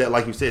class, but that,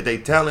 like you said, they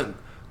talent,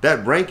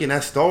 that ranking,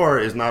 that star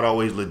is not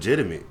always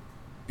legitimate.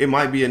 It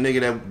might be a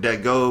nigga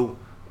that go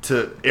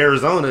to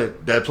Arizona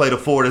that played a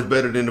 4 that's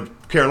better than the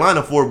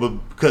Carolina 4, but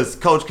because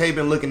Coach K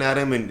been looking at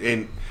him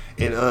and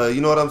you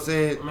know what I'm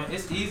saying? Man,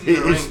 it's easy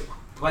to rank.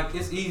 Like,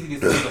 it's easy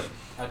to see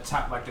a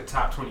top, like the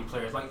top 20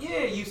 players. Like,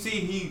 yeah, you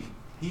see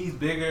he's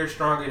bigger,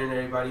 stronger than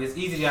everybody. It's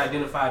easy to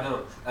identify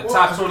them.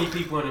 Top 20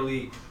 people in the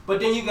league. But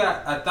then you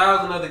got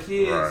 1,000 other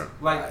kids. Right.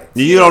 Like,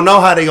 you don't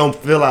know how they gonna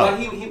fill out.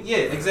 Like yeah,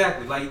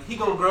 exactly. Like, he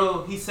gonna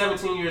grow. He's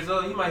 17 years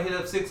old. He might hit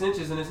up 6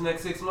 inches in his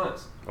next 6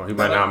 months. Or he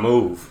might not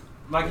move.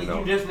 Like,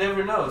 you just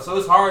never know. So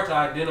it's hard to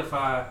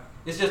identify.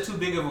 It's just too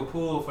big of a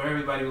pool for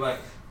everybody to like,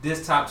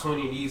 this top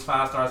 20, these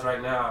 5 stars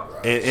right now.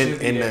 Right.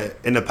 And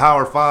in the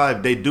Power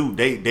 5,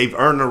 they've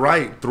earned the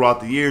right throughout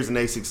the years and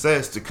their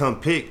success to come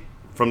pick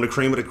from the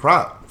cream of the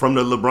crop, from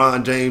the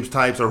LeBron James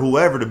types or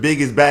whoever, the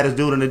biggest, baddest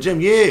dude in the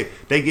gym. Yeah,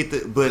 they get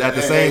the, but at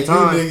the same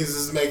time,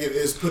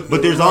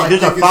 but there's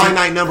a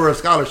finite number of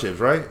scholarships,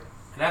 right?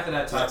 And after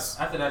that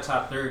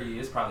top 30,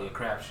 it's probably a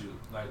crapshoot.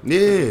 Like,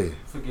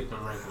 forget them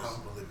rankings.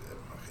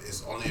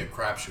 It's only a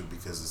crapshoot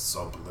because it's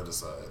so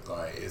politicized.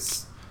 Like,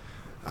 it's.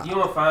 You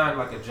don't find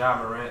like a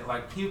Ja Morant.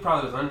 Like, he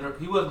probably was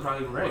he wasn't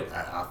probably even ranked.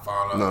 I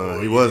found out. No,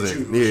 he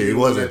wasn't. He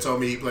wasn't. Told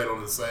me he played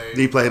on the same.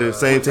 He played the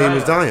same team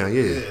as Zion.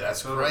 Yeah,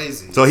 that's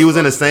crazy. So he was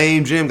in the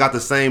same gym, got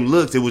the same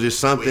looks. It was just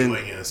something. He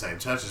wasn't getting the same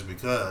touches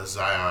because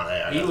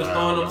Zion. He was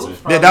throwing the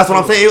moves. Yeah, that's what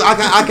I'm saying.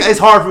 It's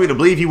hard for me to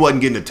believe he wasn't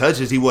getting the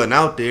touches. He wasn't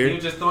out there. He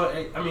was just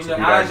throwing. I mean, the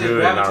eyes just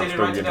gravitated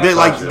right to that.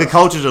 Like, the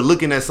coaches are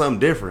looking at something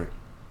different.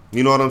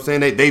 You know what I'm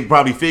saying? They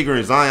probably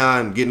figuring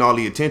Zion getting all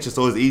the attention,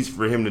 so it's easy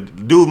for him to.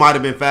 Dude might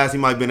have been fast, he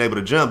might have been able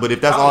to jump, but if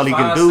that's all he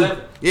can do,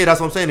 yeah,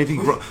 that's what I'm saying. If he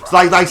it's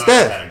like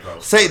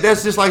Steph, say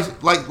that's just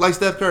like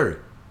Steph Curry.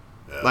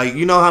 Yeah. Like,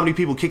 you know how many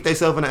people kick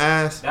themselves in the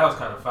ass? That was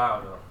kind of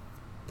foul though.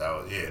 That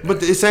was, but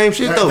the same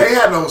shit though. They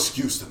had no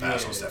excuse to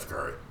pass on Steph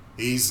Curry.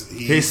 He's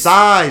his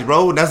size,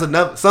 bro. That's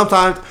enough.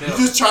 Sometimes you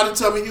just tried to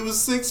tell me he was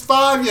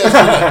 6'5"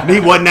 yesterday. He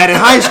wasn't that in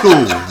high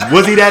school.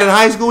 Was he that in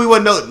high school? He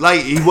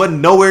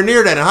wasn't nowhere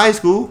near that in high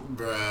school.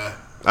 Bruh.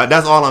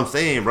 That's all I'm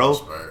saying, bro.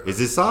 It's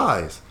his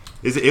size.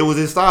 It was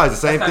his size. The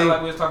same That's thing.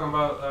 like we was talking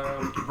about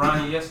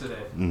Bronny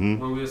yesterday Mm-hmm.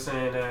 when we were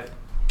saying that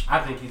I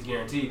think he's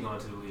guaranteed going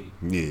to the league.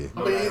 Yeah.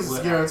 I mean, he's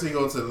guaranteed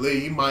going to the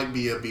league. He might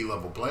be a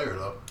B-level player,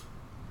 though.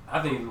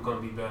 I think he's going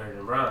to be better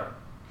than Bron.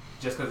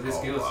 Just because of his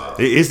skill set.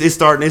 It's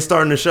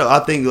starting to show. I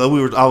think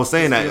I was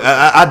saying that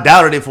I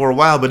doubted it for a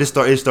while, but it's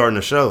starting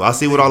to show. I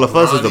see what all the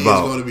fuss is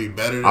about. Going to be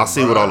better than I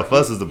see what all the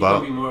fuss is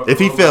about. If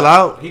he robot. fell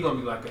out, he gonna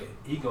be like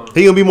he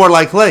gonna be more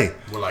like Clay.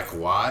 More like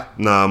Kawhi.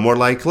 Nah, more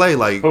like Clay.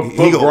 Like Put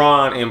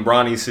Bron in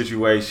Bronny's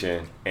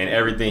situation and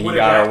everything he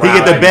got around. He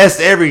get the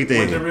best everything.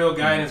 With the real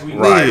guidance, we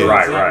Right. know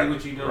exactly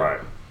what you doing. Right.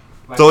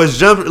 Like, So his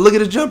jumper. Look at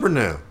his jumper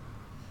now.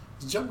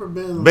 His jumper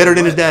been Better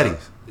than his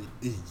daddy's.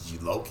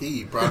 Low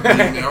key, probably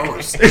being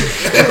ours.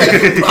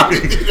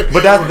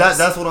 But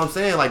that's what I'm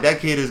saying. Like that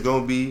kid is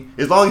gonna be,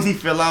 as long as he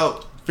fill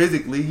out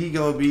physically, he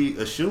gonna be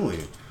a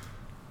shoo-in.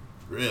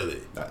 Really?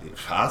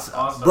 awesome.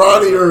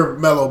 Bronny or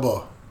Melo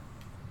Ball?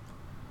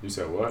 You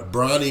said what?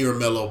 Bronny or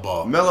Melo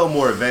Ball? Melo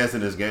more advanced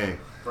in this game.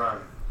 Bron.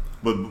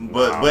 But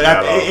Wow,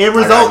 in Melo.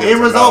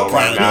 result,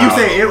 right you now.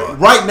 say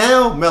right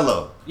now,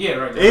 Melo. Yeah,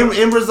 right. Now.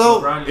 In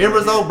result, Bronny,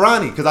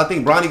 Bronny, because I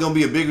think Bronny gonna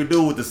be a bigger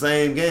dude with the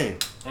same game.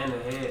 And the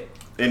head.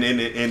 And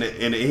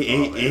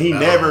he Melo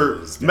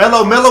never is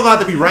Melo gonna have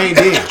to be reined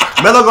in.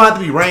 Melo gonna have to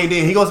be reined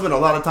in. He gonna spend a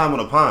lot of time on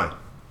the pine.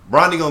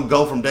 Bronny gonna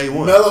go from day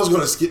one. Melo's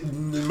gonna skip.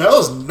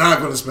 Melo's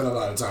not gonna spend a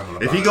lot of time on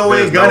the If he ball. go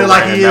in gunning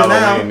like he is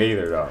now,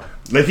 neither though.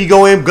 if he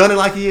go in gunning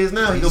like he is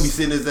now, he gonna be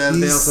sitting his ass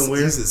down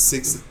somewhere. He's a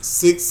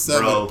 6'7"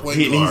 Bro, point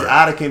he's guard.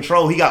 out of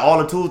control. He got all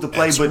the tools to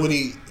play, At but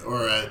 20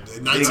 or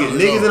at 19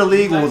 niggas in the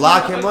league will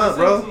lock him up,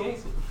 bro.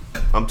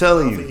 I'm I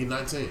telling think you. he's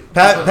 19.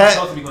 Pat,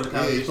 supposed to be going to Yeah,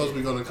 college. he's supposed to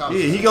be going to college.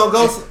 yeah, he gonna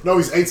go. No,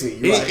 he's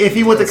 18. You're right. If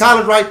he went to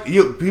college, right,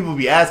 people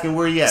be asking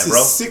where he at, He's a bro.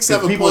 6'7"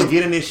 'Cause people point- are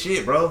getting this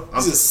shit, bro.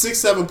 He's a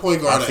 6'7"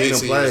 point guard I've at seen him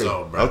 18 play. years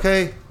old, bro.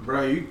 Okay,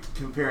 Bro, you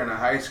comparing a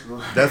high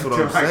school That's what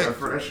to I'm like saying. a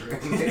freshman.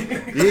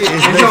 yeah, You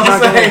know what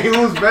I'm saying?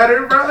 Who's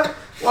better, bro?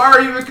 Why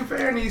are you even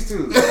comparing these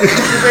two? You're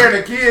comparing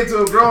a kid to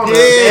a grown up.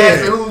 Yeah.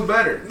 Asking who's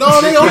better?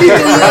 No, they only 3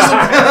 years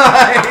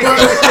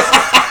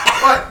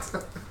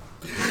What?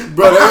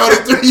 Bro, they're only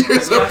 3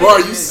 years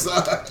apart. You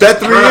suck. that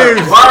 3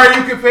 years Why are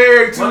you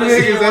comparing two Wanna see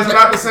niggas it that's one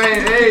about the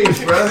same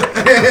age, bro?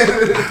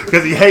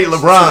 because he hate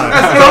LeBron.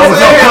 That's what I'm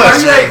saying.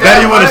 Like, you ain't That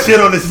he that want to much. shit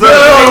on his son.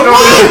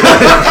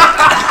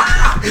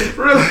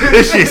 Really?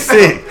 This shit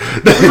sick.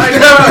 Like,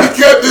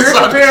 Get this you're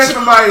out. comparing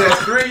somebody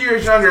that's 3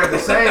 years younger at the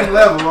same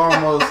level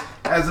almost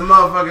as a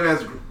motherfucker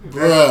that's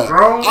Bruh,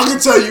 grown. I can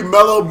tell you,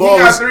 Melo He Ball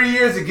got was 3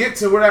 years to get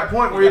to where that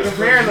point where you're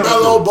comparing them.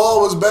 Melo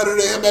Ball was better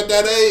than him at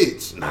that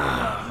age.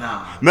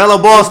 Nah. Melo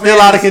Ball's still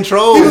out of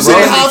control, He was bro. in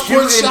Man half is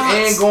court shooting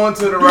shots. and going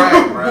to the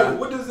rack, bro.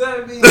 What does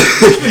that mean?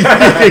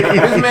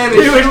 This man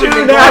is shooting and going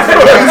to the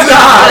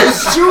rack.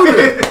 He's a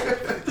shooter.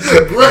 He's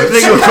a great Nigga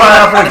was shooter. trying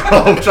out for the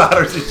home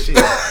trotters and shit.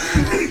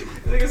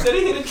 Nigga said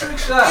he hit a trick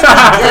shot.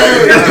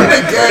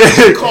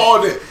 He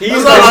called it. He's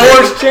It's the not like-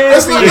 worst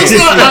champion. It's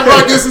not act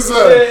like this is a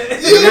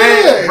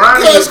yeah.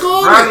 Cash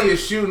called it. Bronny is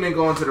shooting and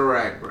going to the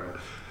rack, bro.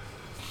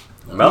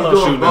 Melo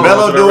doing shooting both.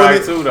 Melo to the doing rack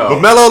it, too, but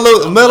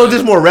though. Melo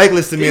just more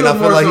reckless to me, and I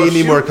was feel like so he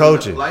need more shooting.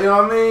 coaching. Like, you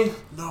know what I mean?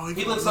 No,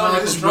 He looks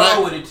under he's control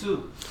right. with it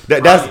too.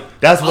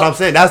 That's what I'm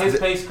saying. His That's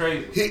pace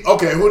crazy.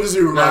 Okay, who does he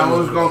remind Now, me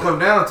what's of? going to come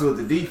down to is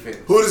the defense.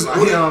 Who does- Like,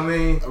 who you does- know what I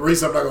mean?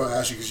 Reese, I'm not going to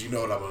ask you because you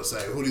know what I'm going to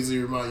say. Who does he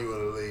remind you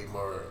of the league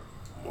more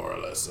or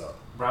less so?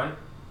 Bronny?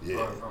 Yeah.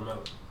 Or Melo?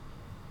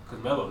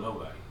 Because Melo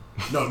nobody.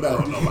 No,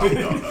 nobody.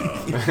 No.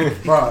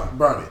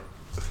 Bronny.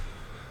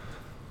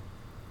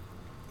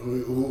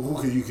 Who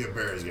can you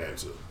compare his game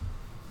to?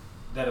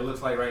 That it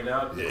looks like right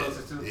now, the Yeah.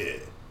 closest to? Yeah.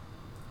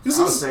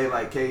 I would say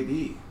like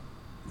KD.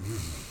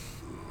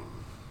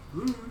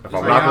 If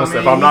I'm not gonna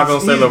say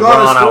He's LeBron,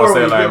 gonna I would score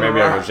say when like he's maybe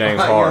gonna like a James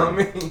rock. You know Harden.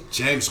 what I mean?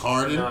 James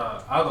Harden.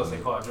 Nah, I'll go say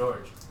Paul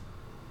George.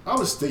 I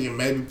was thinking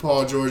maybe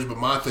Paul George, but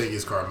my thing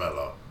is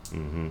Carmelo.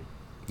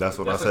 That's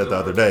what That's I said the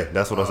other day.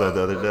 That's what I said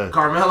the other day.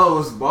 Carmelo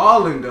was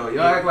balling though.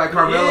 Y'all act like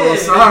Carmelo Yeah.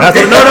 was sorry. That's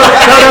what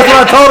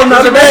I told him the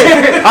other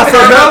day. I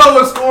said Carmelo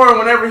was scoring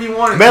whenever he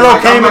wanted. Melo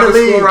Like, came I'm in the about to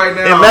league score right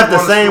now. and left I the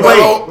wanna same score. way.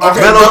 Melo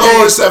Melo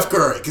came- or Steph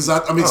Curry? Because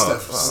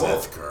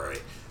Steph Curry.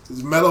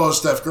 Melo or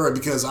Steph Curry?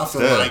 Because I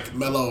feel Yeah. like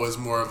Melo is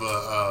more of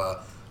a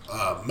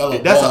Melo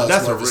That's Ball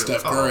that's is more a of a real-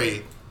 Steph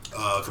Curry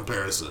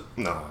comparison.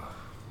 Nah.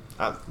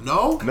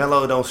 No.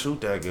 Melo don't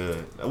shoot that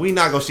good. We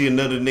not gonna see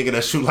another nigga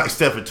that shoot like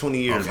Steph for 20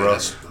 years, Okay, bro.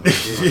 that's-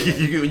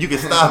 you can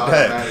stop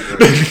that.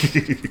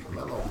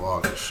 Melo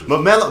Ball can shoot.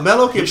 But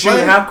Melo can He's shooting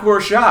play. half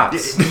court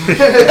shots.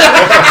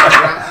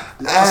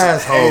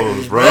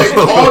 Assholes, bro. They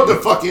called the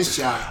fucking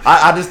shot.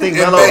 I just think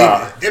And Melo.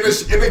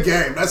 in a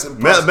game, that's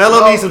impossible.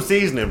 Melo needs some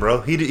seasoning, bro.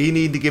 He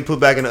need to get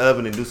put back in the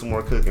oven and do some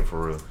more cooking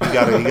for real. He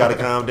gotta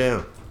calm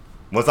down.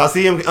 Once I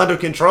see him under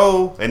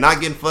control and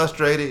not getting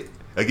frustrated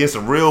against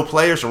some real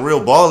players, some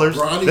real ballers,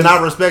 then I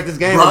respect his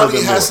game a little Bronny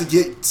bit more. has to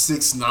get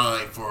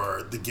 6'9"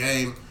 for the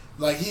game.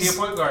 Like He a he's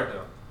point guard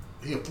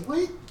though. he a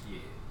point. Yeah.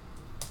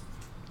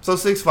 So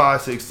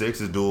 6'5",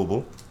 6'6" is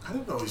doable. I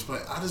didn't know he's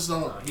playing. I just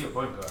don't. He a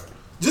point guard.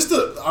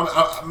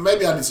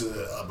 Maybe I need to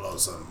upload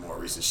some more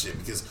recent shit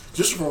because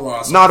just from what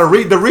I saw. No,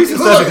 the recent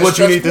stuff is what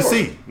you need to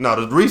see. No,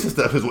 the recent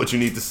stuff is what you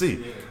need to see.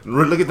 Yeah.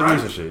 Look at the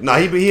recent shit. No,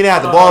 he didn't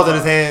have the balls in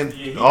his hand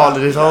all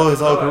of his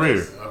whole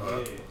career.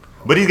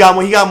 But he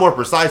got more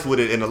precise with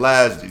it in the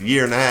last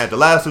year and a half. The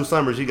last 2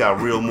 summers, he got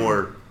real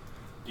more.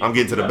 I'm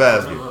getting to the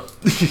basket.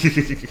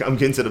 I'm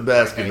getting to the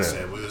basket now.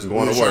 We was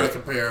trying to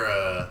compare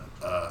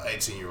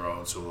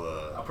 18-year-old to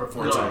a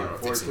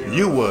 14-year-old.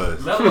 You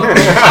was.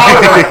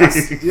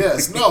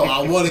 Yes, no,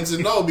 I wanted to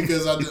know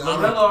because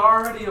Melo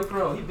already a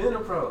pro. He been a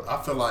pro.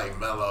 I feel like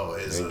Melo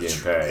is he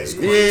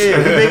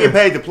getting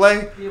paid to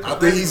play. I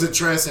think he's a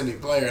transcending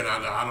player, and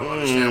I don't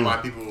understand why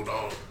people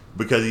don't.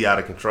 Because he's out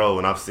of control,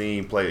 and I've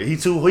seen players.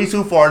 He's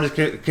too far in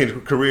his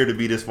career to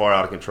be this far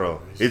out of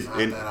control. He's not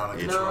that out of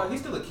control. No,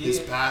 he's still a kid. His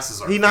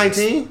passes are. He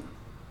 19.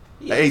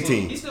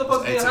 18. He's still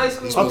supposed to be in high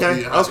school.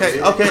 Okay.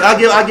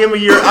 I give him a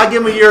year. I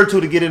give him a year or 2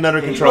 to get it under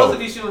control.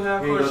 He's supposed to be shooting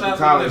half-court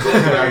shots.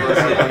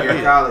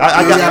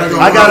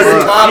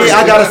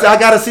 I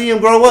gotta see him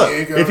grow up.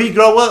 If he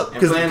grow up,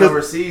 because playing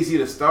overseas, he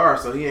the star,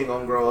 so he ain't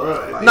gonna grow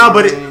up. Like, no,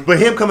 but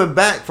him coming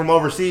back from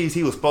overseas,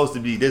 he was supposed to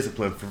be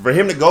disciplined. For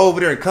him to go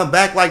over there and come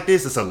back like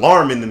this, it's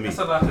alarming to me.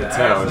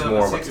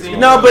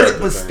 No,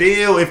 but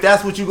still, if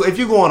that's what if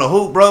you go on a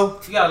hoop, bro,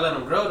 you gotta let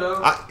him grow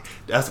though.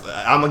 That's why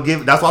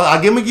I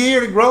give him a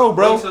year to grow,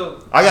 bro.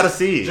 I gotta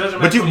see it.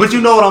 But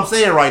you know what I'm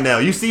saying right now.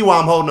 You see why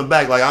I'm holding him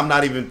back. Like I'm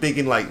not even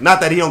thinking like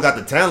not that he don't got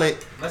the talent.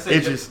 I say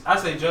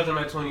judge him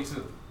at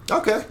 22.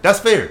 Okay, that's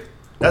fair.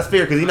 That's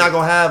fair because he's not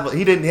gonna have.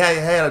 He didn't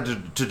have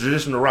a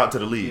traditional route to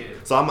the league. Yeah.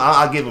 So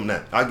I'll give him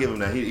that. I'll give him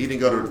that. He didn't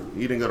go to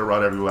the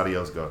route everybody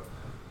else go.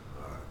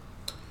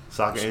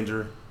 Soccer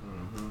injury.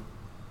 Mm-hmm.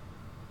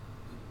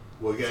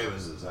 What game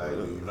is this? Do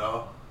you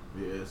know?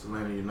 Yeah, it's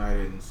Atlanta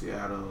United in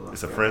Seattle.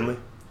 It's a friendly.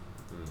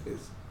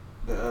 It's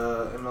the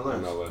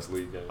MLS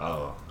league game.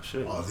 Oh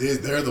shit! Oh,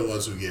 they're the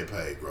ones who get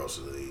paid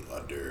grossly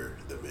under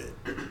the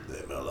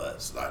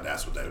MLS. Like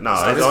that's what they. No,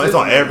 it's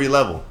on every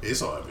level.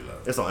 It's on every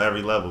level. It's on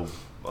every level.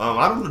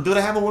 I don't. Do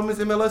they have a women's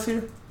MLS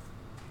here?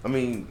 I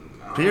mean,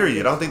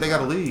 period. I don't think they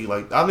got a league.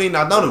 Like, I mean,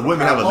 I know the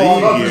women have a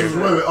league here.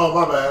 Oh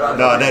my bad.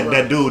 No,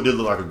 that dude did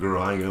look like a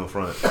girl. I ain't gonna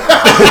front.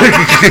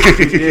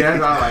 Yeah,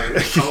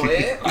 that's all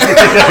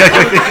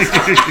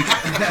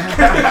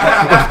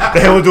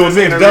They was doing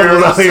mixed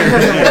doubles out here.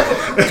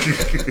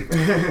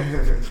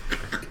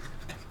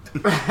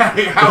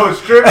 I was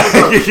tripping.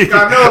 I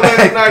know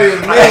Atlantic Night is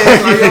men's.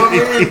 Like, you know what I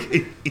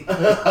mean? I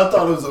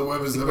thought it was a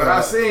women's MLS. But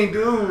I seen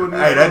dude.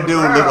 Hey, that dude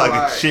look like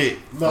a shit.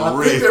 No,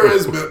 I think there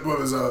is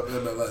women's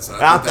MLS. I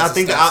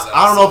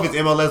don't know if it's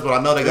MLS, but I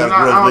know they got a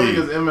girls' league. I don't think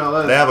it's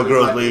MLS. They have a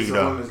girls' league though.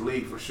 though. Women's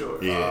league for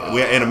sure.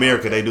 Yeah, in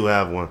America they do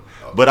have one,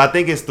 but I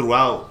think it's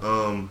throughout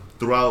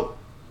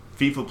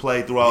FIFA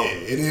play throughout. Yeah,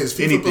 it is.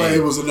 FIFA play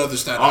was another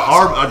stat.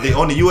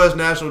 On the U.S.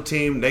 national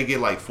team, they get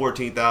like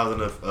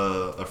 14,000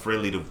 a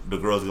friendly. The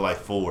girls get like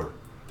 4.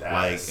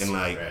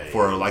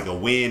 For like a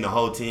win, the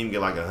whole team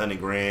get like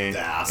 $100,000,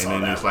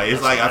 and then it's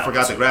like I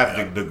forgot the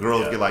graphic. The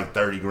girls get like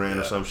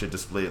 $30,000 or some shit to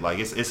split. Like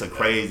it's a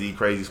crazy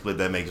split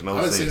that makes no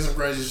sense. I've seen some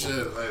crazy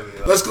shit lately.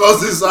 Let's close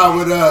this out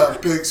with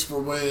picks for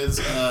wins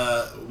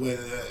win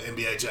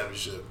NBA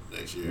championship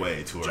next year.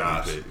 Way too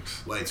early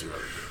picks. Way too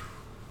early.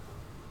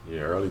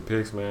 Yeah, early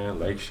picks, man.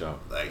 Lake Show.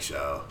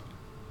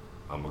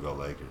 I'm gonna go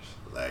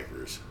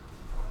Lakers.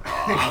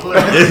 I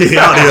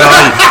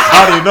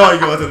don't even know you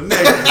going to the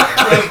next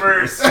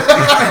Clippers.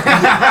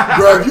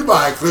 Bro, if you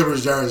buy a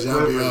Clippers jersey,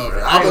 I'll be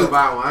over. I ain't gonna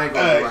lie.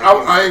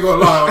 I ain't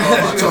gonna lie.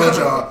 I told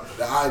y'all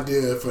the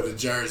idea for the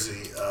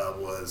jersey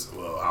was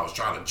I was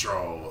trying to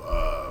troll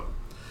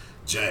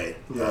Jay.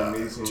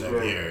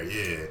 Jay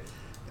here.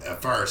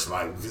 At first,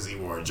 like because he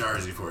wore a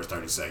jersey for his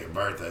 32nd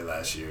birthday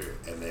last year,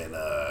 and then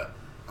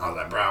I was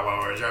like, bro, I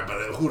want to wear a jersey,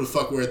 but who the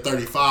fuck wear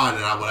 35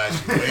 and I would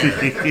actually wear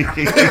it? You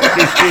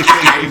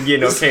can get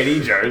no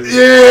KD jersey.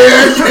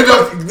 Yeah,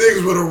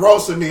 niggas would have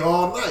roasted me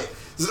all night.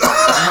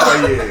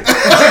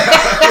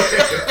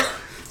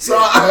 So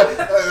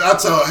I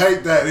told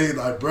Hank that. He's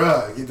like,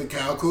 bro, get the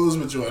Kyle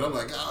Kuzma joint. I'm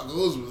like, Kyle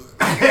Kuzma.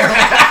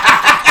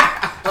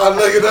 I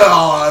look at that.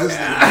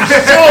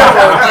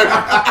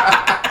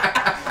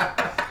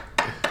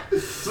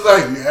 So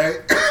thank you, Hank.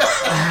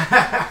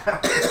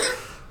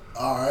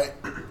 All right.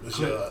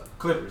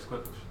 Clippers.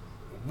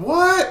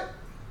 What?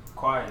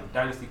 Quiet.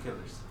 Dynasty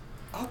Killers.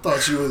 I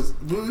thought you was.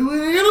 We ain't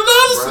a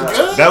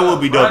dynasty, that would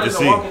be dope to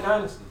see.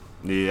 Dynasty.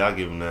 Yeah, I'll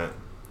give him that.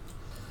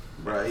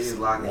 Bro, he's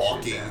locking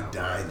walking shit down,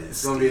 dynasty.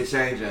 It's gonna be a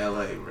change in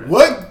LA, bro.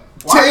 What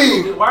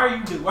team? Why are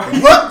you? What?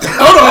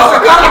 Hold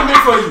on. That's a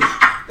compliment for you.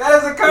 That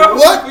is a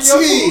compliment for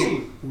your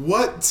team.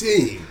 What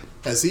team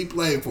has he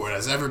played for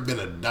that's ever been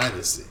a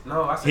dynasty?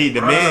 No, I said he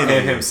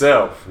demanded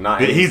himself.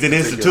 He's an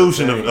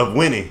institution of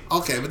winning.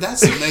 Okay, but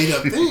that's a made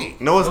up thing.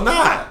 No, it's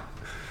not.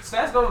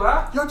 Stats don't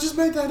lie. Y'all just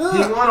made that up.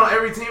 He won on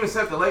every team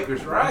except the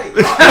Lakers, right?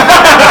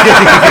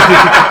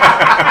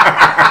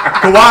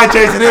 Kawhi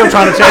chasing him,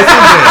 trying to chase him.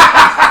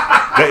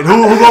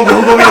 Who gonna be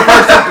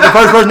the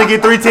first person to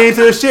get 3 teams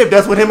to the ship?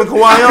 That's what him and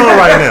Kawhi on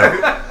right now.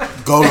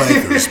 Go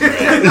Lakers,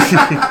 man.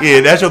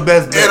 Yeah, that's your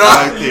best bet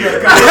right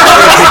there.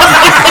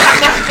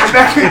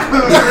 That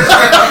concludes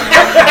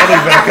I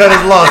think better cut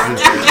his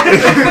losses.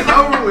 it's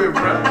over with,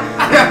 bro.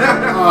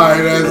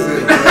 Alright, that's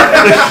it.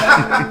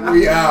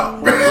 We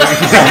out.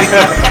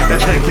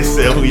 He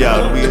said we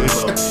out. We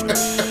over.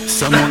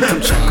 Someone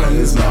come check on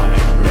this line.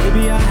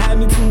 Maybe I had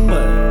me too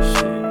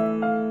much.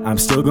 I'm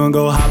still gonna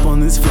go hop on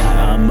this fly.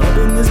 I'm up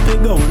in this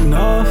pit going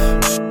off.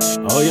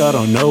 Oh, y'all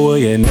don't know, well,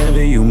 yeah,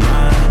 never you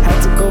mind.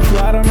 Had to go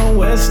fly down on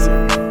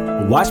Western.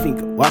 Watch me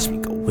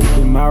go,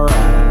 whipping my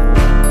ride.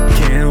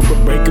 Can't help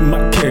but breaking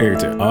my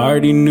character.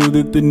 Already knew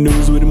that the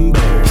news would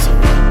embarrass her.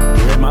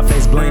 Read my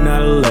face, blank,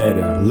 not a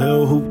letter.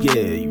 Lil' hoop,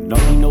 yeah, you know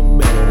me no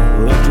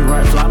better. Left and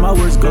right, fly, my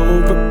words go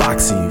over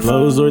boxing.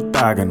 Flows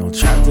orthogonal,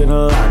 trapped in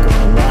a locker.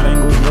 Wide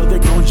angles know they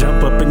gon'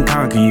 jump up and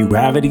conquer you.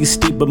 Gravity's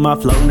steep, but my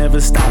flow never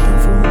stopping,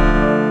 fool.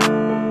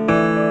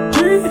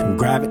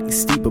 Gravity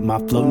steep, but my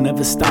flow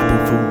never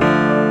stopping, fool.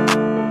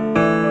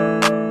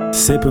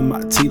 Sipping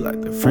my tea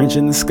like the French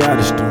and the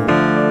Scottish do.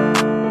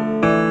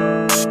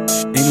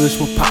 English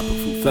will pop a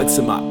fool,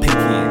 flexing my pinky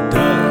and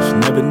Dutch.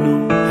 Never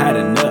knew, had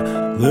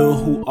enough. Lil'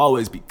 who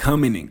always be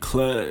coming in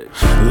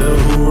clutch. Lil'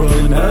 who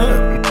rolling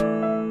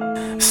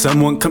up.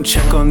 Someone come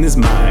check on this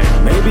mic.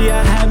 Maybe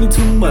I had me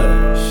too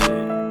much.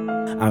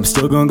 I'm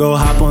still gonna go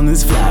hop on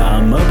this fly.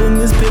 I'm up in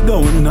this pit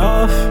going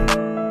off.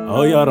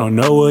 Oh, y'all don't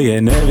know, well, yeah,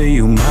 never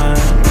you mind.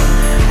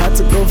 Had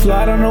to go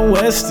fly down the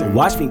Western.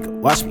 Watch me go,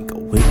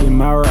 whipping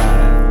my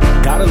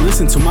ride. Gotta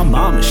listen to my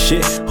mama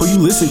shit. Who you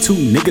listen to,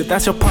 nigga?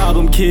 That's your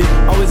problem, kid.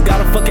 Always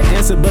got a fucking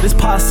answer, but it's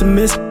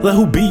posthumous. Let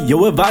who be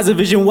your advisor,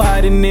 vision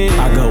widening.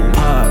 I go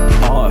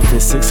pop off,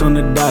 it's 6 on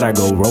the dot. I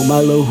go roll my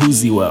little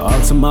Hoosie with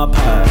all to my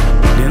pod.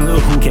 Then Lil'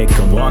 who can't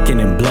come walking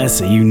and bless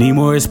her. You need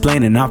more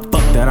explaining, I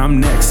fuck that,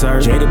 I'm next,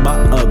 sir. Jaded by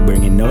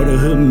upbringing, know the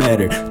hood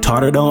matter.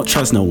 Taught her don't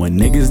trust no one,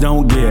 niggas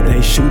don't get her.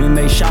 They shoot and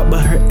they shot,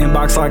 but her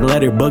inbox like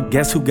letter. But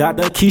guess who got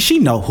the key? She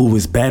know who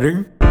is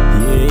better.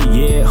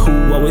 Yeah,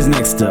 who always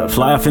next up?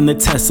 Fly off in the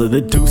Tesla, the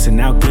Deuce, and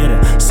now get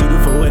her.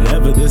 Suited for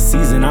whatever this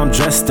season, I'm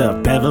dressed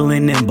up.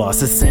 Beveling in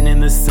boss, ascending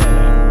the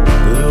setup.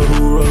 Lil'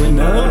 who rolling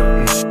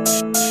up.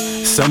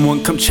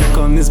 Someone come check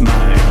on this mic.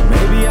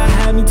 Maybe I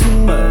had me too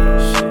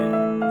much.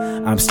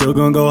 I'm still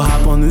gonna go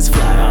hop on this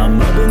fly.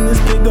 I'm up in this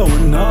pit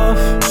going off.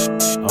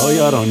 Oh,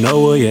 y'all don't know,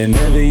 well, yeah,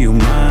 never you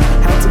mind.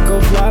 Had to go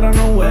fly down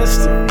on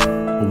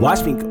Western.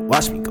 Watch me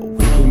go,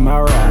 whipping my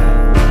ride.